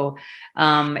 So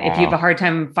if you have a hard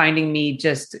time finding me,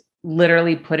 just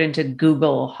literally put into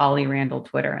Google Holly Randall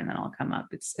Twitter and then I'll come up.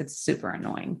 It's super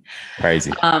annoying.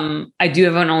 Crazy. I do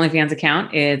have an OnlyFans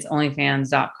account. It's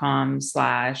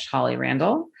onlyfans.com/Holly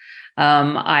Randall.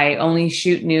 I only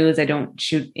shoot nudes. I don't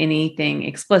shoot anything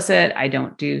explicit. I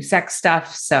don't do sex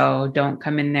stuff. So don't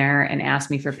come in there and ask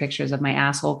me for pictures of my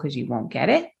asshole because you won't get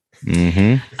it.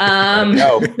 Yeah, I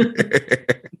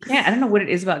don't know what it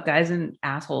is about guys and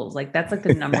assholes. Like that's like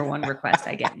the number one request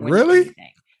I get. Really?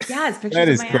 Yeah, it's pictures that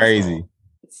is of my crazy. Asshole.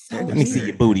 So Let me see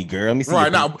your booty, girl. Let me see.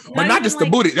 Right now, but not just the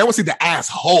booty. They want to see the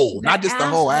asshole, not just the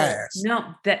whole ass.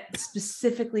 No, that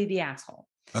specifically the asshole.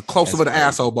 A close up of the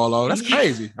asshole, Bolo. That's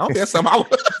crazy. I don't think that's something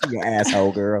your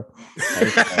asshole, girl.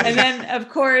 And then, of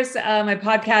course, my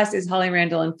podcast is Holly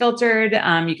Randall Unfiltered.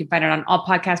 You can find it on all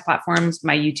podcast platforms.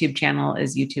 My YouTube channel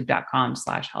is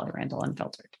youtube.com/Holly Randall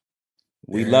Unfiltered.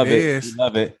 We love it. We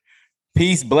love it.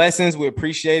 Peace, blessings. We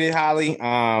appreciate it, Holly.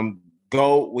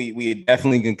 We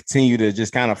definitely can continue to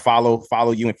just kind of follow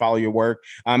you and follow your work.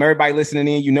 Everybody listening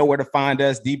in, you know where to find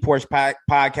us. Porch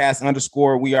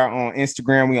Podcast_. We are on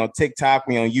Instagram. We on TikTok.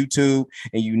 We on YouTube.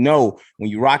 And you know, when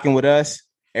you rocking with us,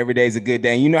 every day is a good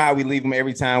day. And you know how we leave them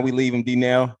every time we leave them,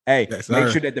 D-Nell. Hey, make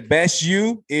sure that the best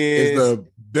you is the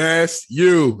best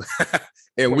you.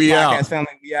 And we out.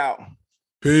 Family, we out.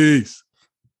 Peace.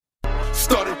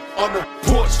 Started on the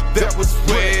porch, that was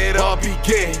where it all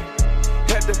began.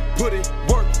 Had to put in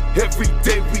work, every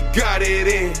day we got it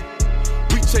in.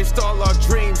 We chased all our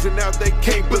dreams and now they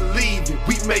can't believe it.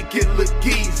 We make it look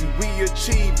easy, we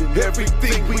achieving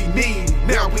everything we need.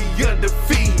 Now we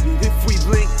undefeated. If we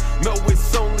link, no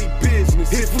it's only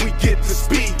business. If we get to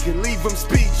speak and leave them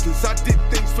speechless. I did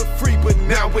things for free, but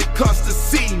now it costs to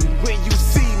see me. When you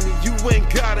see me, you ain't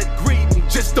gotta greet me.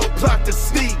 Just don't plot to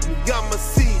sneak me. I'ma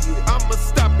see it, I'ma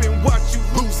stop and watch you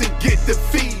lose and get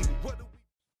defeated.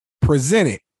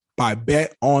 Presented by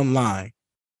Bet Online.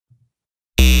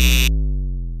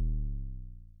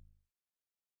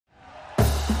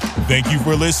 Thank you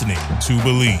for listening to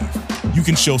Believe. You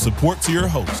can show support to your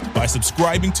host by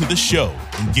subscribing to the show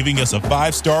and giving us a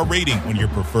 5-star rating on your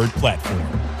preferred platform.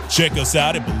 Check us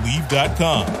out at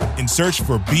Believe.com and search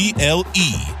for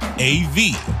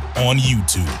BLEAV on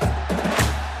YouTube.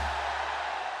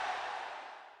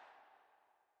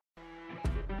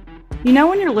 You know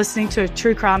when you're listening to a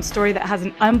true crime story that has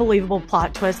an unbelievable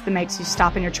plot twist that makes you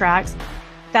stop in your tracks?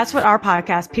 That's what our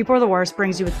podcast, People Are the Worst,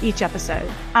 brings you with each episode.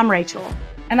 I'm Rachel.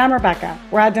 And I'm Rebecca.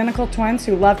 We're identical twins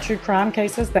who love true crime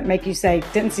cases that make you say,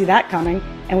 didn't see that coming,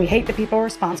 and we hate the people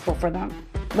responsible for them.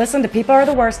 Listen to People Are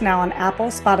the Worst now on Apple,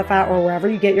 Spotify, or wherever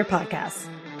you get your podcasts.